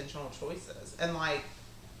intentional choices. And, like,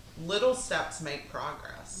 little steps make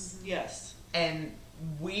progress. Yes. And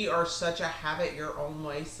we are such a have it your own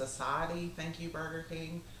way society, thank you, Burger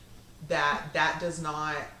King, that does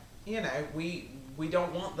not, we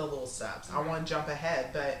don't want the little steps. I want to jump ahead.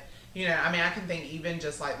 But, I can think even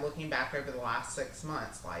just, like, looking back over the last 6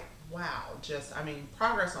 months, like, wow,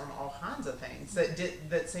 progress on all kinds of things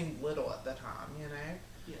that seemed little at the time,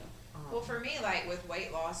 Yeah. Well, for me, like with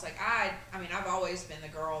weight loss, like I've always been the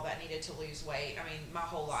girl that needed to lose weight. My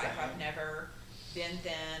whole life, Same. I've never been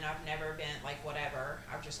thin. I've never been like whatever.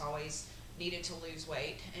 I've just always needed to lose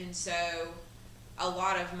weight. And so a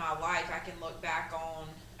lot of my life, I can look back on,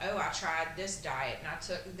 I tried this diet and I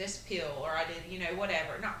took this pill, or I did,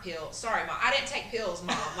 whatever. Not pill. Sorry, Mom. I didn't take pills,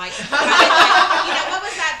 Mom. Like, what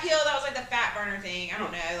was that pill that was like the fat burner thing? I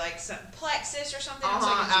don't know, like some Plexus or something.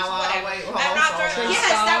 Ally, weight loss. I'm not throwing. Yes,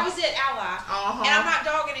 that was it, Ally. Uh-huh. And I'm not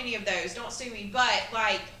dogging any of those. Don't sue me. But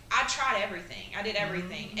like, I tried everything. I did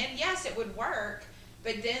everything, and yes, it would work.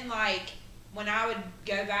 But then, like, when I would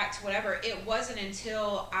go back to whatever, it wasn't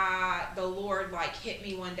until the Lord like hit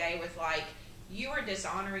me one day with like, you are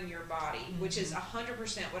dishonoring your body, which is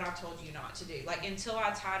 100% what I told you not to do. Like, until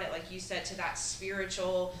I tied it, like you said, to that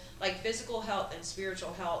spiritual, like physical health and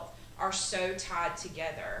spiritual health are so tied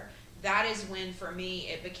together. That is when, for me,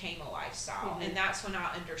 it became a lifestyle. And that's when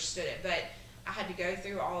I understood it. But I had to go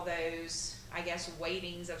through all those, I guess,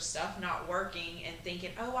 waitings of stuff not working and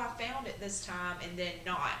thinking, I found it this time, and then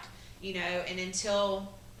not, and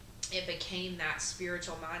until it became that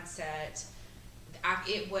spiritual mindset,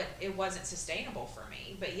 it wasn't sustainable for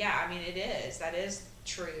me. But yeah, it is. That is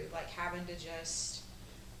true. Like having to just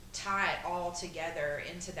tie it all together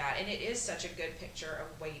into that. And it is such a good picture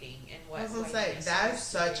of waiting and what I was going to waiting say, is that is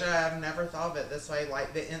supposed such to a, I've never thought of it this way,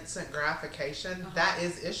 like the instant gratification, that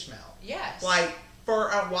is Ishmael. Yes. Like, for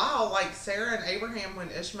a while, like Sarah and Abraham,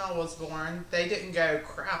 when Ishmael was born, they didn't go,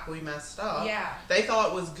 crap, we messed up. Yeah. They thought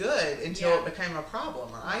it was good until it became a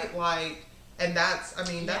problem, right? Like, and that's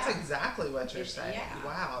exactly what you're saying. Yeah.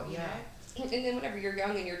 Wow, yeah. And then whenever you're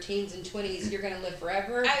young in your teens and 20s, you're going to live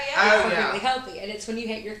forever. Oh, yeah. Oh, Perfectly yeah. healthy. And it's when you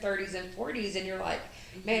hit your 30s and 40s and you're like,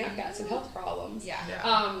 man, I've got some health problems. Yeah.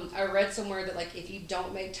 I read somewhere that, like, if you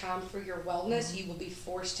don't make time for your wellness, you will be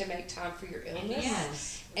forced to make time for your illness.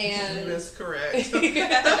 Yes. And That's correct.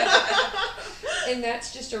 and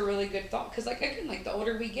that's just a really good thought. Because, like, again, like, the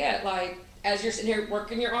older we get, like, as you're sitting here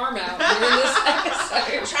working your arm out during this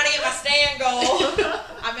episode. I'm trying to get my stand goal.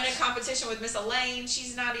 I'm in a competition with Miss Elaine.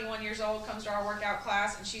 She's 91 years old, comes to our workout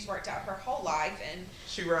class, and she's worked out her whole life. And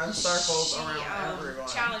She runs circles she, around everyone.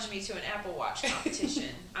 challenged me to an Apple Watch competition.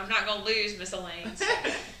 I'm not going to lose, Miss Elaine. So.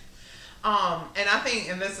 And I think,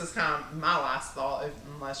 and this is kind of my last thought,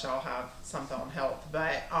 unless y'all have something on health,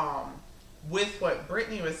 but with what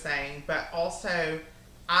Brittany was saying, but also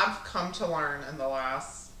I've come to learn in the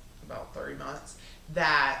last about 30 months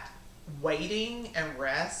that waiting and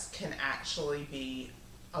rest can actually be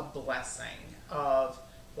a blessing of,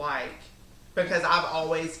 like, because I've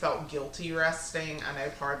always felt guilty resting. I know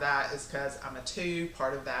part of that is because I'm a 2,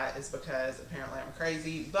 part of that is because apparently I'm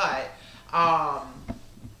crazy, but I've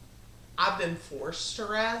been forced to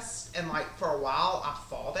rest, and like for a while I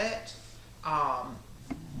fought it,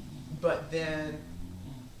 but then,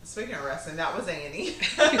 speaking of resting, that was Annie.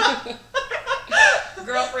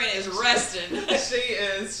 Girlfriend is resting. She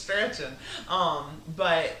is stretching.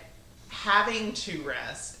 But having to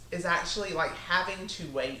rest is actually, like, having to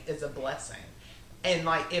wait is a blessing. And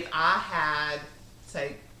like, if I had,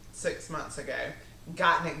 say, 6 months ago,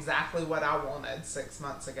 gotten exactly what I wanted 6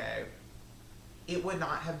 months ago, it would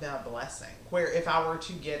not have been a blessing. Where if I were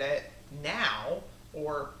to get it now,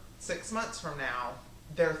 or 6 months from now,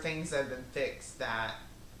 there are things that have been fixed that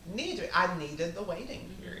I needed the waiting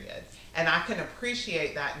period. And I can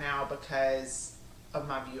appreciate that now because of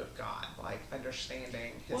my view of God, like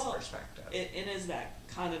understanding his perspective. And is that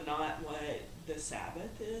kind of not what the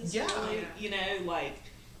Sabbath is? Yeah. Really? Like,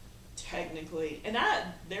 technically, and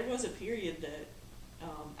there was a period that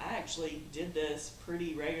I actually did this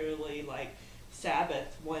pretty regularly, like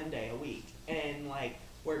Sabbath one day a week, and like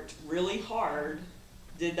worked really hard,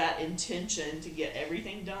 did that intention to get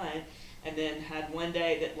everything done, and then had one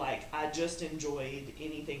day that like I just enjoyed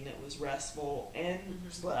anything that was restful and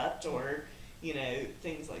slept, or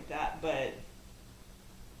things like that. But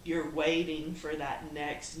you're waiting for that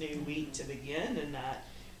next new week to begin in that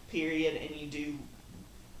period, and you do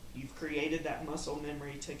you've created that muscle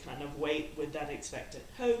memory to kind of wait with that expectant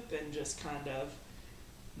hope and just kind of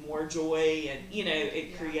more joy, and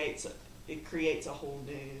it creates a whole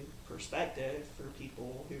new perspective for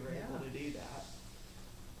people who are able to do that.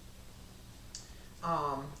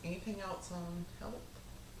 Anything else on help?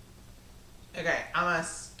 Okay, I'm gonna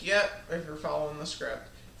skip, if you're following the script,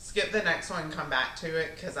 skip the next one and come back to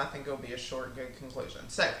it, because I think it'll be a short, good conclusion.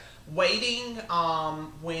 So, waiting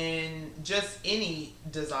when just any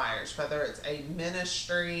desires, whether it's a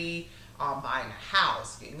ministry, buying a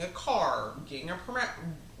house, getting a car, getting a permit,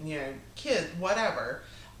 kid, whatever.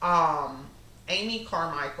 Amy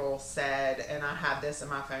Carmichael said, and I had this in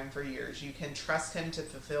my phone for years, you can trust him to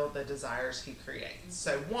fulfill the desires he creates.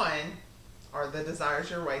 So one are the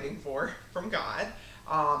desires you're waiting for from God.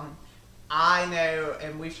 I know,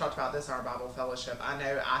 and we've talked about this in our Bible fellowship, I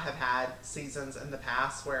know I have had seasons in the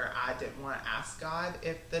past where I didn't want to ask God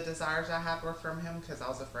if the desires I had were from him, because I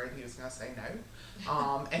was afraid he was going to say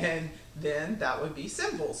no. And then that would be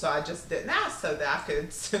sinful. So I just didn't ask, so that I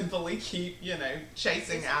could simply keep,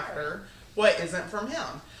 chasing after what isn't from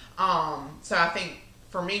him. So I think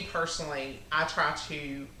for me personally, I try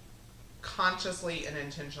to consciously and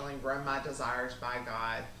intentionally run my desires by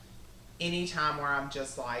God anytime where I'm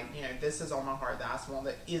just like, this is on my heart that I want,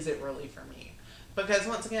 that is it really for me? Because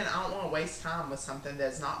once again, I don't want to waste time with something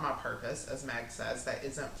that's not my purpose, as Meg says, that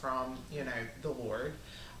isn't from, the Lord.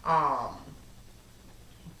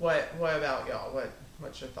 What about y'all?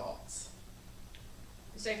 What's your thoughts?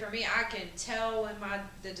 So for me, I can tell when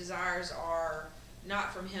the desires are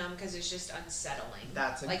not from him, because it's just unsettling.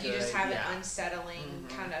 That's you just have an unsettling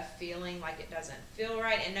kind of feeling, like it doesn't feel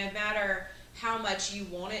right. And no matter how much you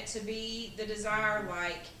want it to be the desire,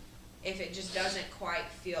 like if it just doesn't quite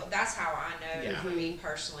feel, that's how I know for me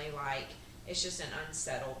personally, like it's just an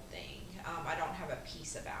unsettled thing. I don't have a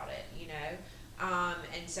peace about it,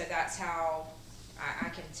 and so that's how I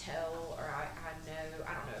can tell, or I know,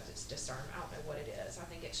 I don't know if it's discernment, I don't know what it is. I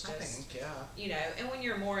think it's just, and when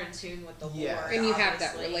you're more in tune with the Lord, and you have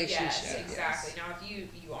that relationship. Yes, exactly. Now, if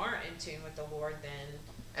you aren't in tune with the Lord, then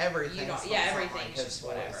everything's just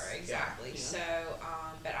whatever. Exactly. Yeah. So,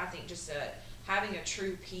 but I think just having a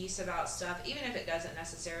true peace about stuff, even if it doesn't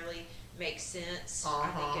necessarily make sense,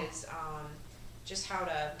 I think is just how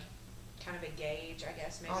to kind of engage, I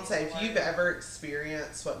guess. Maybe I'll say, if you've ever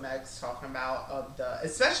experienced what Meg's talking about,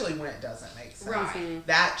 especially when it doesn't make sense, right.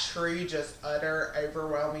 That true, just utter,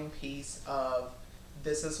 overwhelming peace of,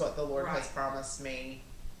 this is what the Lord has promised me,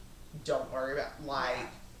 don't worry about,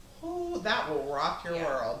 that will rock your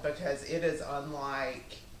world, because it is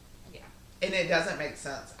unlike, and it doesn't make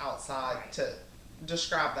sense outside to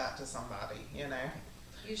describe that to somebody, You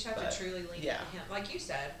just have to truly lean into him. Like you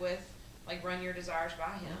said, run your desires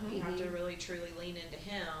by him. You have to really truly lean into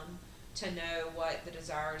him to know what the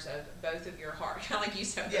desires of both of your heart, kind of like you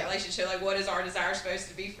said, the relationship, like what is our desire supposed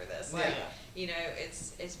to be for this?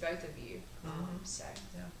 It's both of you. So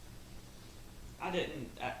I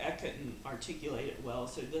couldn't articulate it well,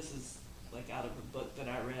 so this is out of a book that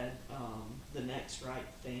I read, The Next Right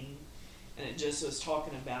Thing, and it just was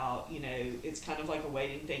talking about, it's kind of like a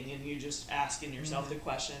waiting thing, and you're just asking yourself the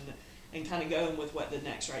question and kind of going with what the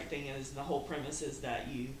next right thing is. And the whole premise is that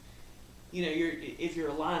if you're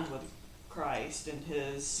aligned with Christ and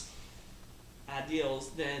his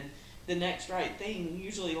ideals, then the next right thing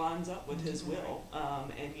usually lines up with his will,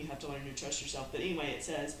 and you have to learn to trust yourself. But anyway, it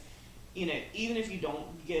says, even if you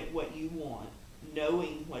don't get what you want,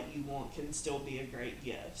 knowing what you want can still be a great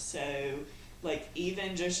gift. So,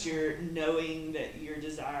 even just your knowing that your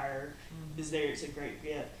desire is there, it's a great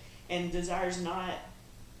gift. And desire is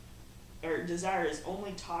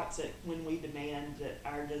only toxic when we demand that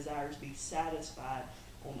our desires be satisfied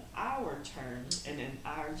on our terms and in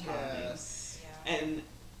our timing. Yes. Yeah. And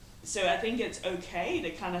so I think it's okay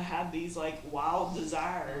to kind of have these wild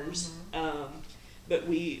desires, but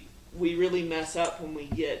we really mess up when we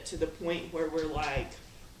get to the point where we're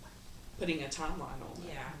putting a timeline on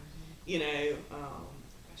it. Yeah.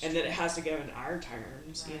 And that it has to go in our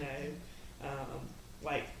terms,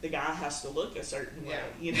 the guy has to look a certain way,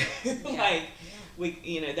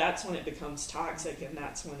 that's when it becomes toxic, and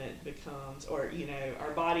that's when it becomes, or,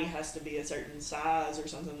 our body has to be a certain size or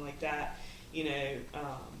something like that, in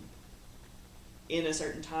a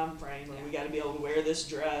certain time frame, or we got to be able to wear this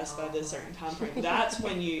dress by this certain time frame. That's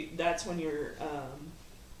when you're,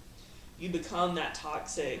 you become that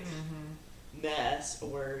toxic mess,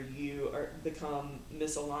 or you become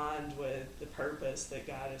misaligned with the purpose that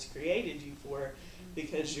God has created you for,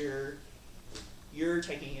 because you're you're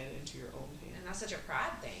taking it into your own hands. And that's such a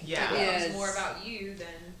pride thing. Yeah. It Yes. becomes more about you than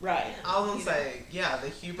Right. him, I was gonna you know? say, yeah, the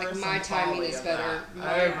hubris Like, my and timing folly is of better, that. my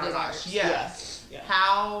Oh my desires. gosh, yes. Yeah.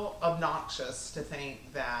 How obnoxious to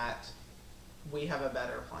think that we have a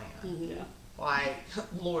better plan. Mhm. Yeah. Like,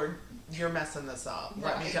 Lord, you're messing this up.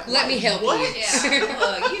 Let me Right. Let me help what? you. Yeah,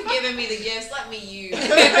 look, you've given me the gifts. Let me use.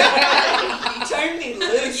 Turn me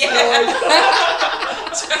loose,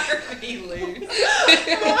 Yeah. Turn me loose.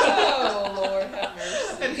 Oh Lord, have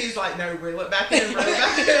mercy. And he's like, no, reel it back in, reel it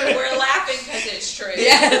back in. We're laughing because it's true.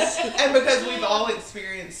 Yes. And because we've all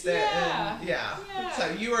experienced it. Yeah. And yeah. Yeah. So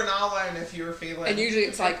you are not alone if you were feeling. And usually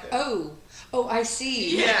it's like, oh, I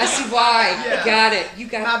see. Yeah. I see why. Yeah. Got it. You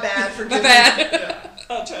got My bad for My bad. Yeah.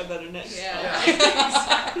 I'll try better next time. Yeah.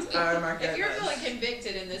 Yeah. Exactly. Oh my goodness. If you're feeling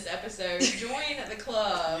convicted in this episode, join the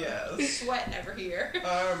club. Yes. Sweating over here.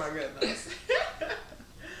 Oh my goodness.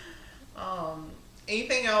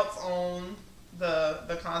 Anything else on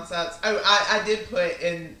the concepts? Oh, I did put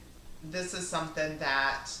in. This is something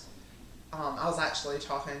that I was actually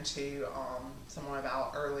talking to someone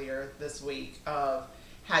about earlier this week. Of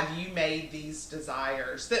have you made these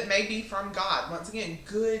desires that may be from God? Once again,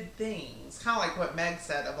 good things. Kind of like what Meg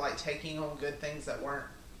said of like taking on good things that weren't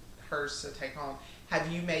hers to take on. Have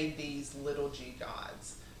you made these little g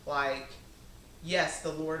gods? Like, yes,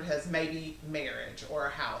 the Lord has maybe marriage or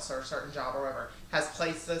a house or a certain job or whatever has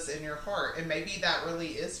placed this in your heart. And maybe that really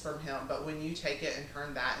is from Him. But when you take it and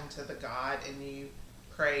turn that into the God and you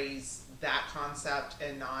praise that concept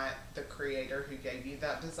and not the Creator who gave you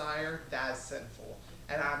that desire, that's sinful.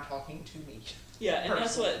 And I'm talking to me. Yeah, and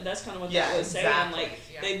Personally. that's kind of what Yeah, that was saying. exactly. Like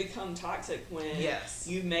Yeah. they become toxic when Yes.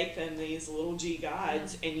 you make them these little g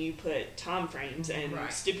gods and you put time frames and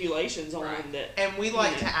Right. stipulations on Right. them that. And we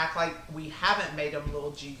like Yeah. to act like we haven't made them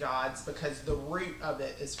little g gods because the root of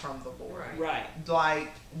it is from the Lord. Right. Right.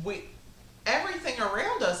 Like everything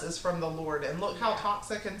around us is from the Lord, and look how Yeah.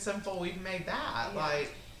 toxic and sinful we've made that. Yeah.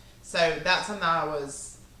 Like, so that's something I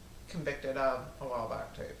was convicted of a while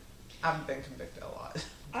back too. I've been convicted a lot.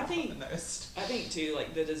 I think- Honest. I think too,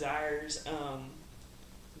 like the desires.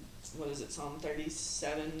 What is it? Psalm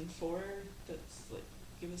 37:4. That's like,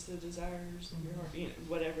 give us the desires of your heart. You know,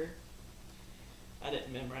 whatever. I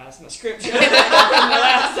didn't memorize my scripture from the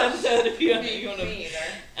last episode. If you want to. Me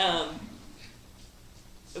either.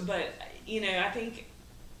 But I think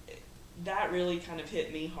that really kind of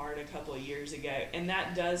hit me hard a couple of years ago, and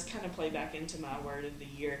that does kind of play back into my word of the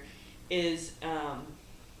year. Is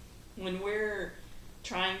when we're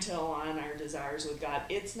trying to align our desires with God,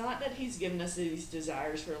 it's not that He's given us these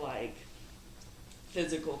desires for like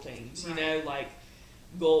physical things, you know, like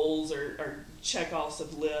goals or check-offs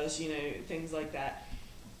of lists, things like that.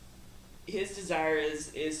 His desire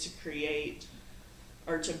is to create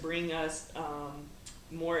or to bring us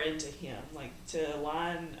more into Him, like to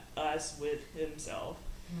align us with Himself,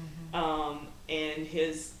 and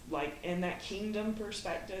His and that kingdom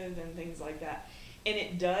perspective and things like that. And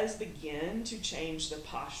it does begin to change the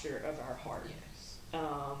posture of our heart. Yes.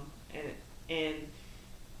 And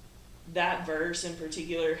that verse in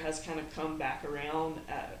particular has kind of come back around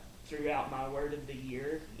throughout my word of the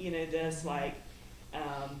year. Just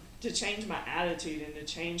to change my attitude and to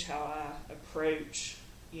change how I approach,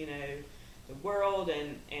 the world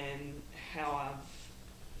and how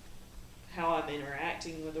I'm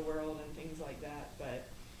interacting with the world and things like that. But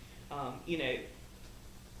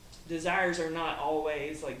desires are not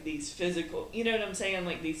always like these physical, you know what I'm saying?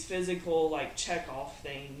 Like these physical, like check off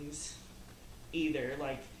things either.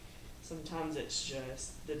 Like sometimes it's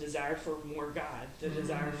just the desire for more God, the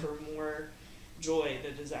desire for more joy,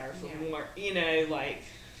 the desire for more, like,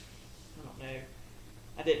 I don't know.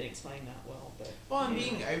 I didn't explain that well, but. Well, and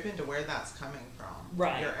being open to where that's coming from.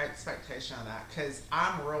 Right. Your expectation of that. Because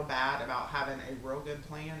I'm real bad about having a real good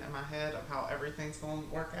plan in my head of how everything's going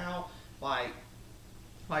to work out. Like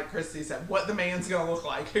Christy said, what the man's going to look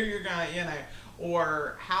like, who you're going to,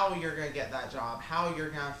 or how you're going to get that job, how you're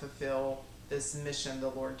going to fulfill this mission the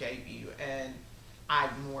Lord gave you. And I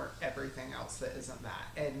ignore everything else that isn't that.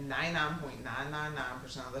 And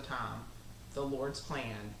 99.999% of the time, the Lord's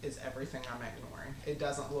plan is everything I'm ignoring. It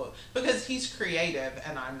doesn't look, because He's creative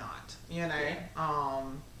and I'm not, Yeah.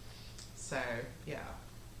 So yeah,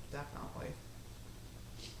 definitely.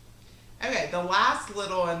 Okay, the last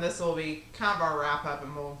little, and this will be kind of our wrap up,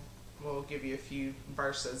 and we'll give you a few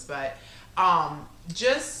verses, but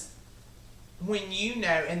just when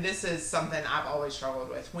and this is something I've always struggled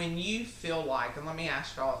with, when you feel like, and let me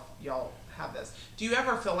ask y'all if y'all have this, do you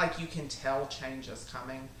ever feel like you can tell change is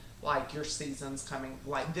coming? Like your season's coming,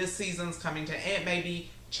 like this season's coming to, it may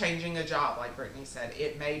be changing a job, like Brittany said.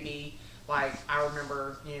 It may be Like, I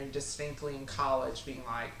remember, distinctly in college being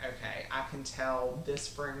like, okay, I can tell this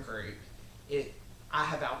friend group, I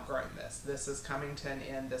have outgrown this. This is coming to an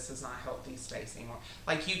end. This is not healthy space anymore.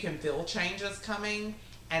 Like, you can feel changes coming,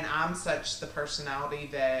 and I'm such the personality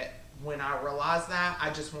that when I realize that,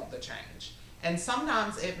 I just want the change. And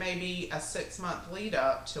sometimes it may be a 6-month lead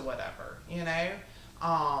up to whatever,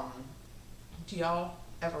 Do y'all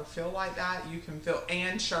ever feel like that? You can feel,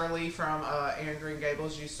 Anne Shirley from Aaron Green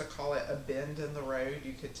Gables used to call it a bend in the road.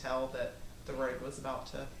 You could tell that the road was about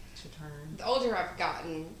to turn. The older I've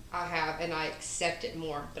gotten, I have, and I accept it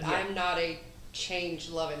more. But Yeah. I'm not a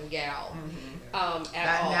change-loving gal at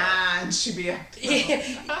That all. 9 should be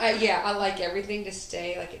Yeah, I like everything to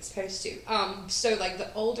stay like it's supposed to. So like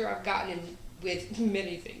the older I've gotten, and with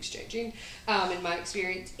many things changing, in my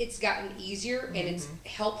experience, it's gotten easier and it's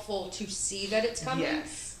helpful to see that it's coming.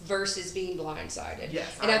 Yes. Versus being blindsided.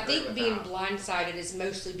 Yes, and I I agree think with being that. blindsided is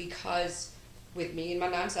mostly because with me and my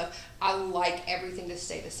 9 stuff, I like everything to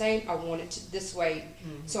stay the same. I want it to this way,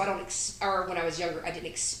 so I don't. Or when I was younger, I didn't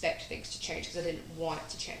expect things to change because I didn't want it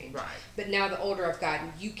to change. Right. But now the older I've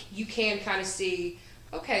gotten, you can kind of see.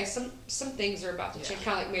 Okay, some things are about to change,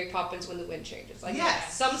 kind of like Mary Poppins when the wind changes. Like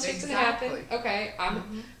Yes, something's fixing to happen. exactly. Okay,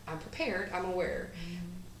 I'm prepared. I'm aware,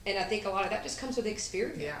 and I think a lot of that just comes with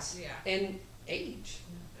experience Yeah. and age.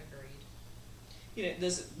 Agreed.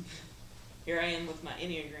 This, here I am with my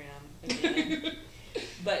Enneagram again.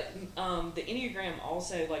 But the Enneagram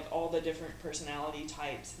also, like all the different personality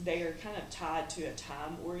types, they are kind of tied to a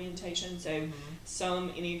time orientation. So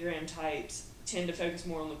some Enneagram types tend to focus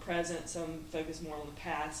more on the present, some focus more on the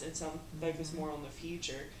past, and some focus more on the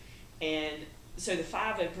future. And so the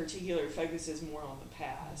 5 in particular focuses more on the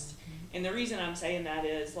past. And the reason I'm saying that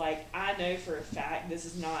is, like, I know for a fact this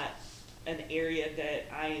is not an area that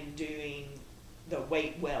I am doing the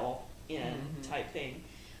wait well in type thing.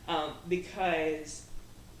 Because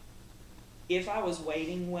if I was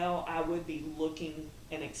waiting well, I would be looking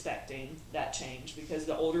and expecting that change, because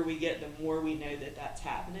the older we get, the more we know that that's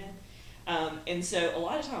happening. And so a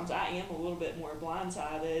lot of times I am a little bit more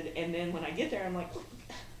blindsided, and then when I get there, I'm like,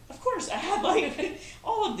 of course I had like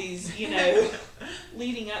all of these,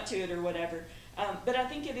 leading up to it or whatever. But I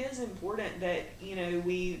think it is important that,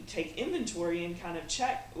 we take inventory and kind of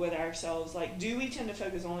check with ourselves, like, do we tend to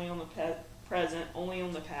focus only on the present, only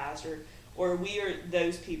on the past, or we are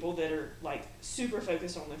those people that are like super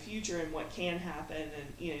focused on the future and what can happen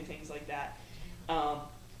and, things like that.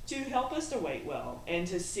 To help us to wait well and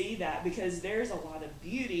to see that, because there's a lot of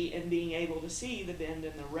beauty in being able to see the bend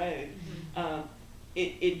in the road.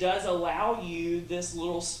 It does allow you this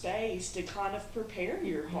little space to kind of prepare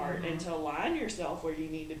your heart and to align yourself where you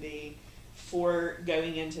need to be for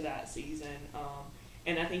going into that season.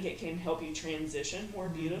 And I think it can help you transition more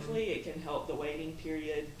beautifully. It can help the waiting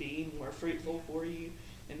period be more fruitful for you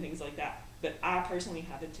and things like that. But I personally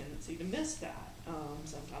have a tendency to miss that.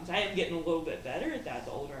 Sometimes I am getting a little bit better at that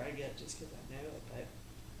the older I get, just because I know it.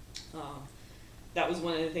 But that was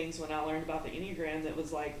one of the things when I learned about the Enneagram that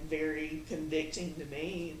was like very convicting to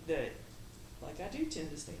me, that like I do tend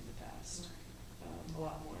to stay in the past a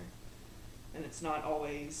lot more, and it's not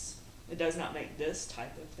always. It does not make this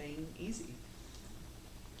type of thing easy.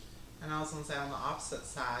 And I was going to say, on the opposite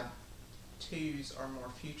side, 2s are more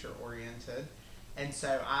future oriented. And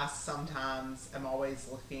so I sometimes am always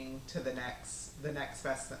looking to the next thing that's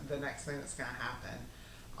going to happen.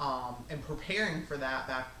 And preparing for that,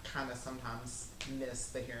 I kind of sometimes miss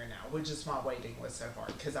the here and now, which is why waiting was so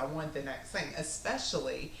hard, because I want the next thing,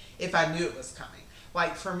 especially if I knew it was coming.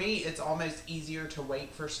 Like, for me, it's almost easier to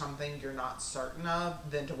wait for something you're not certain of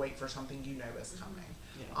than to wait for something you know is coming.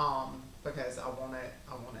 Yeah. Because I want it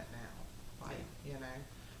now. Like,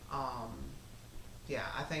 yeah,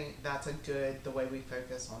 I think that's the way we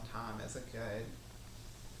focus on time is a good,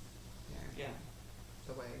 Yeah.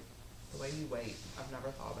 the way you wait. I've never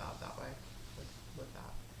thought about it that way with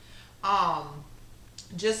that.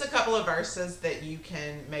 Just a couple of verses that you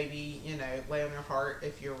can maybe, lay on your heart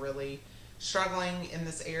if you're really struggling in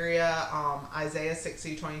this area. Isaiah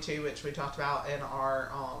 60:22, which we talked about in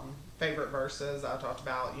our favorite verses. I talked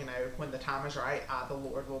about, when the time is right, the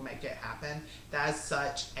Lord will make it happen. That is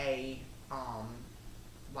such a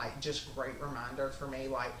just great reminder for me.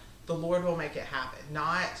 Like, the Lord will make it happen.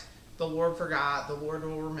 Not the Lord forgot, the Lord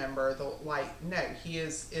will remember. No, He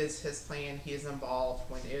is His plan. He is involved.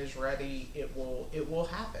 When it is ready, it will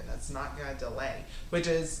happen. It's not going to delay. Which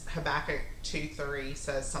is Habakkuk 2:3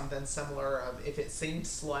 says something similar of, if it seems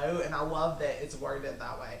slow, and I love that it's worded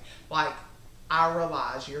that way. Like, I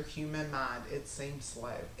realize your human mind, it seems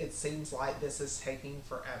slow. It seems like this is taking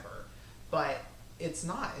forever. But it's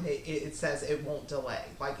not, and it says it won't delay.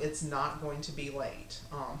 Like, it's not going to be late.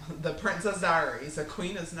 The Princess Diaries, a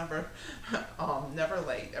queen is never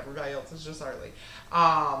late. Everybody else is just early.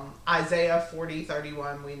 Isaiah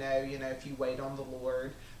 40:31, we know, if you wait on the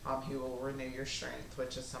Lord, he will renew your strength,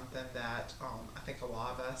 which is something that I think a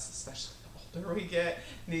lot of us, especially the older we get,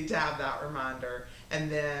 need to have that reminder. And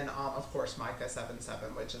then, of course, Micah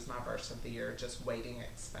 7:7, which is my verse of the year, just waiting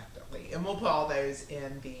expectantly. And we'll put all those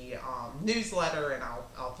in the newsletter, and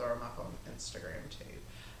I'll throw them up on Instagram too.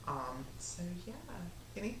 So yeah,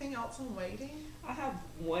 anything else on waiting? I have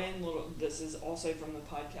one little, this is also from the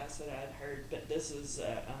podcast that I had heard, but this is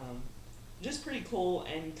just pretty cool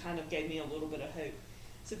and kind of gave me a little bit of hope.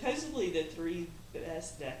 Supposedly the 3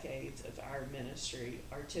 best decades of our ministry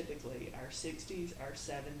are typically our 60s, our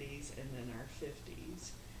 70s, and then our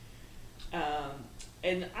 50s.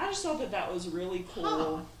 And I just thought that was really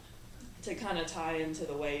cool to kind of tie into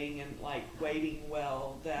the waiting and like waiting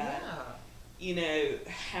well, that,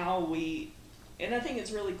 how we, and I think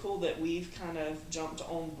it's really cool that we've kind of jumped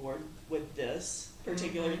on board with this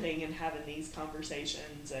particular thing and having these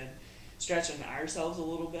conversations and stretching ourselves a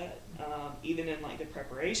little bit, even in like the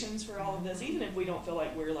preparations for all of this, even if we don't feel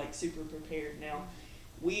like we're like super prepared now,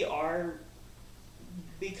 we are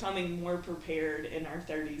becoming more prepared in our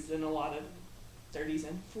 30s than a lot of 30s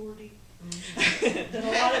and 40 than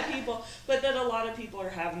a lot of people, but that a lot of people are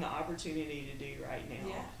having the opportunity to do right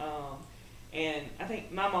now. And I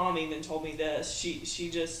think my mom even told me this.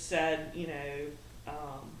 She just said,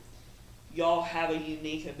 y'all have a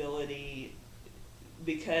unique ability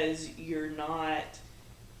because you're not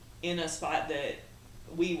in a spot that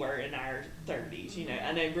we were in our 30s.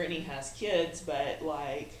 I know Brittany has kids, but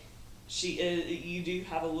like you do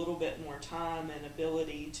have a little bit more time and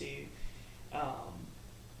ability to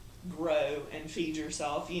grow and feed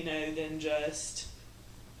yourself, than just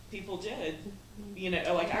people did,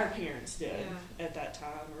 like our parents did at that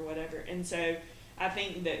time or whatever. And so I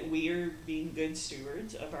think that we're being good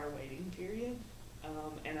stewards of our waiting period.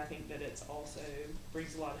 And I think that it's also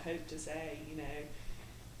brings a lot of hope to say,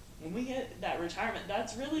 when we hit that retirement,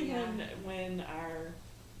 that's really when our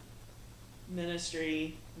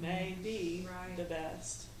ministry may be the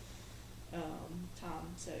best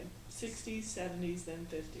time. So 60s, 70s, then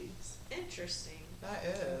 50s. Interesting. That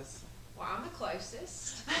is. Well, I'm the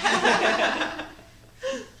closest.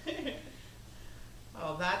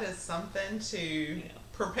 Oh, that is something to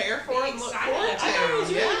prepare for and look excited. forward to. I thought it was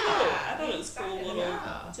really cool. Yeah. I thought it was a cool little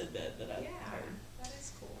Yeah. tidbit that I heard. That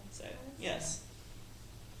is cool. So, yes.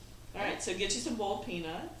 All right, so get you some boiled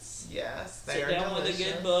peanuts. Yes, they Sit are down delicious. with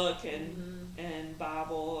a good book and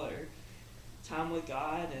Bible or time with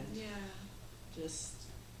God, and just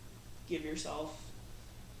give yourself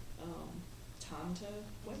time to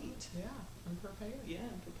wait. Yeah, I'm prepared. Yeah,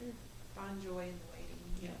 I'm prepared. Find joy in the waiting.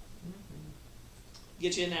 Yeah. Mm-hmm.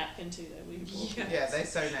 Get you a napkin too, that we can pull. Yeah, they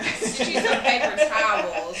so nice. Get you some paper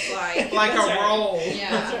towels, like Like That's a right. roll.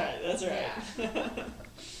 Yeah. That's right.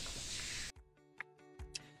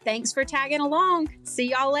 Thanks for tagging along. See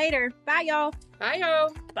y'all later. Bye, y'all. Bye,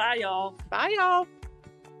 y'all. Bye, y'all. Bye, y'all.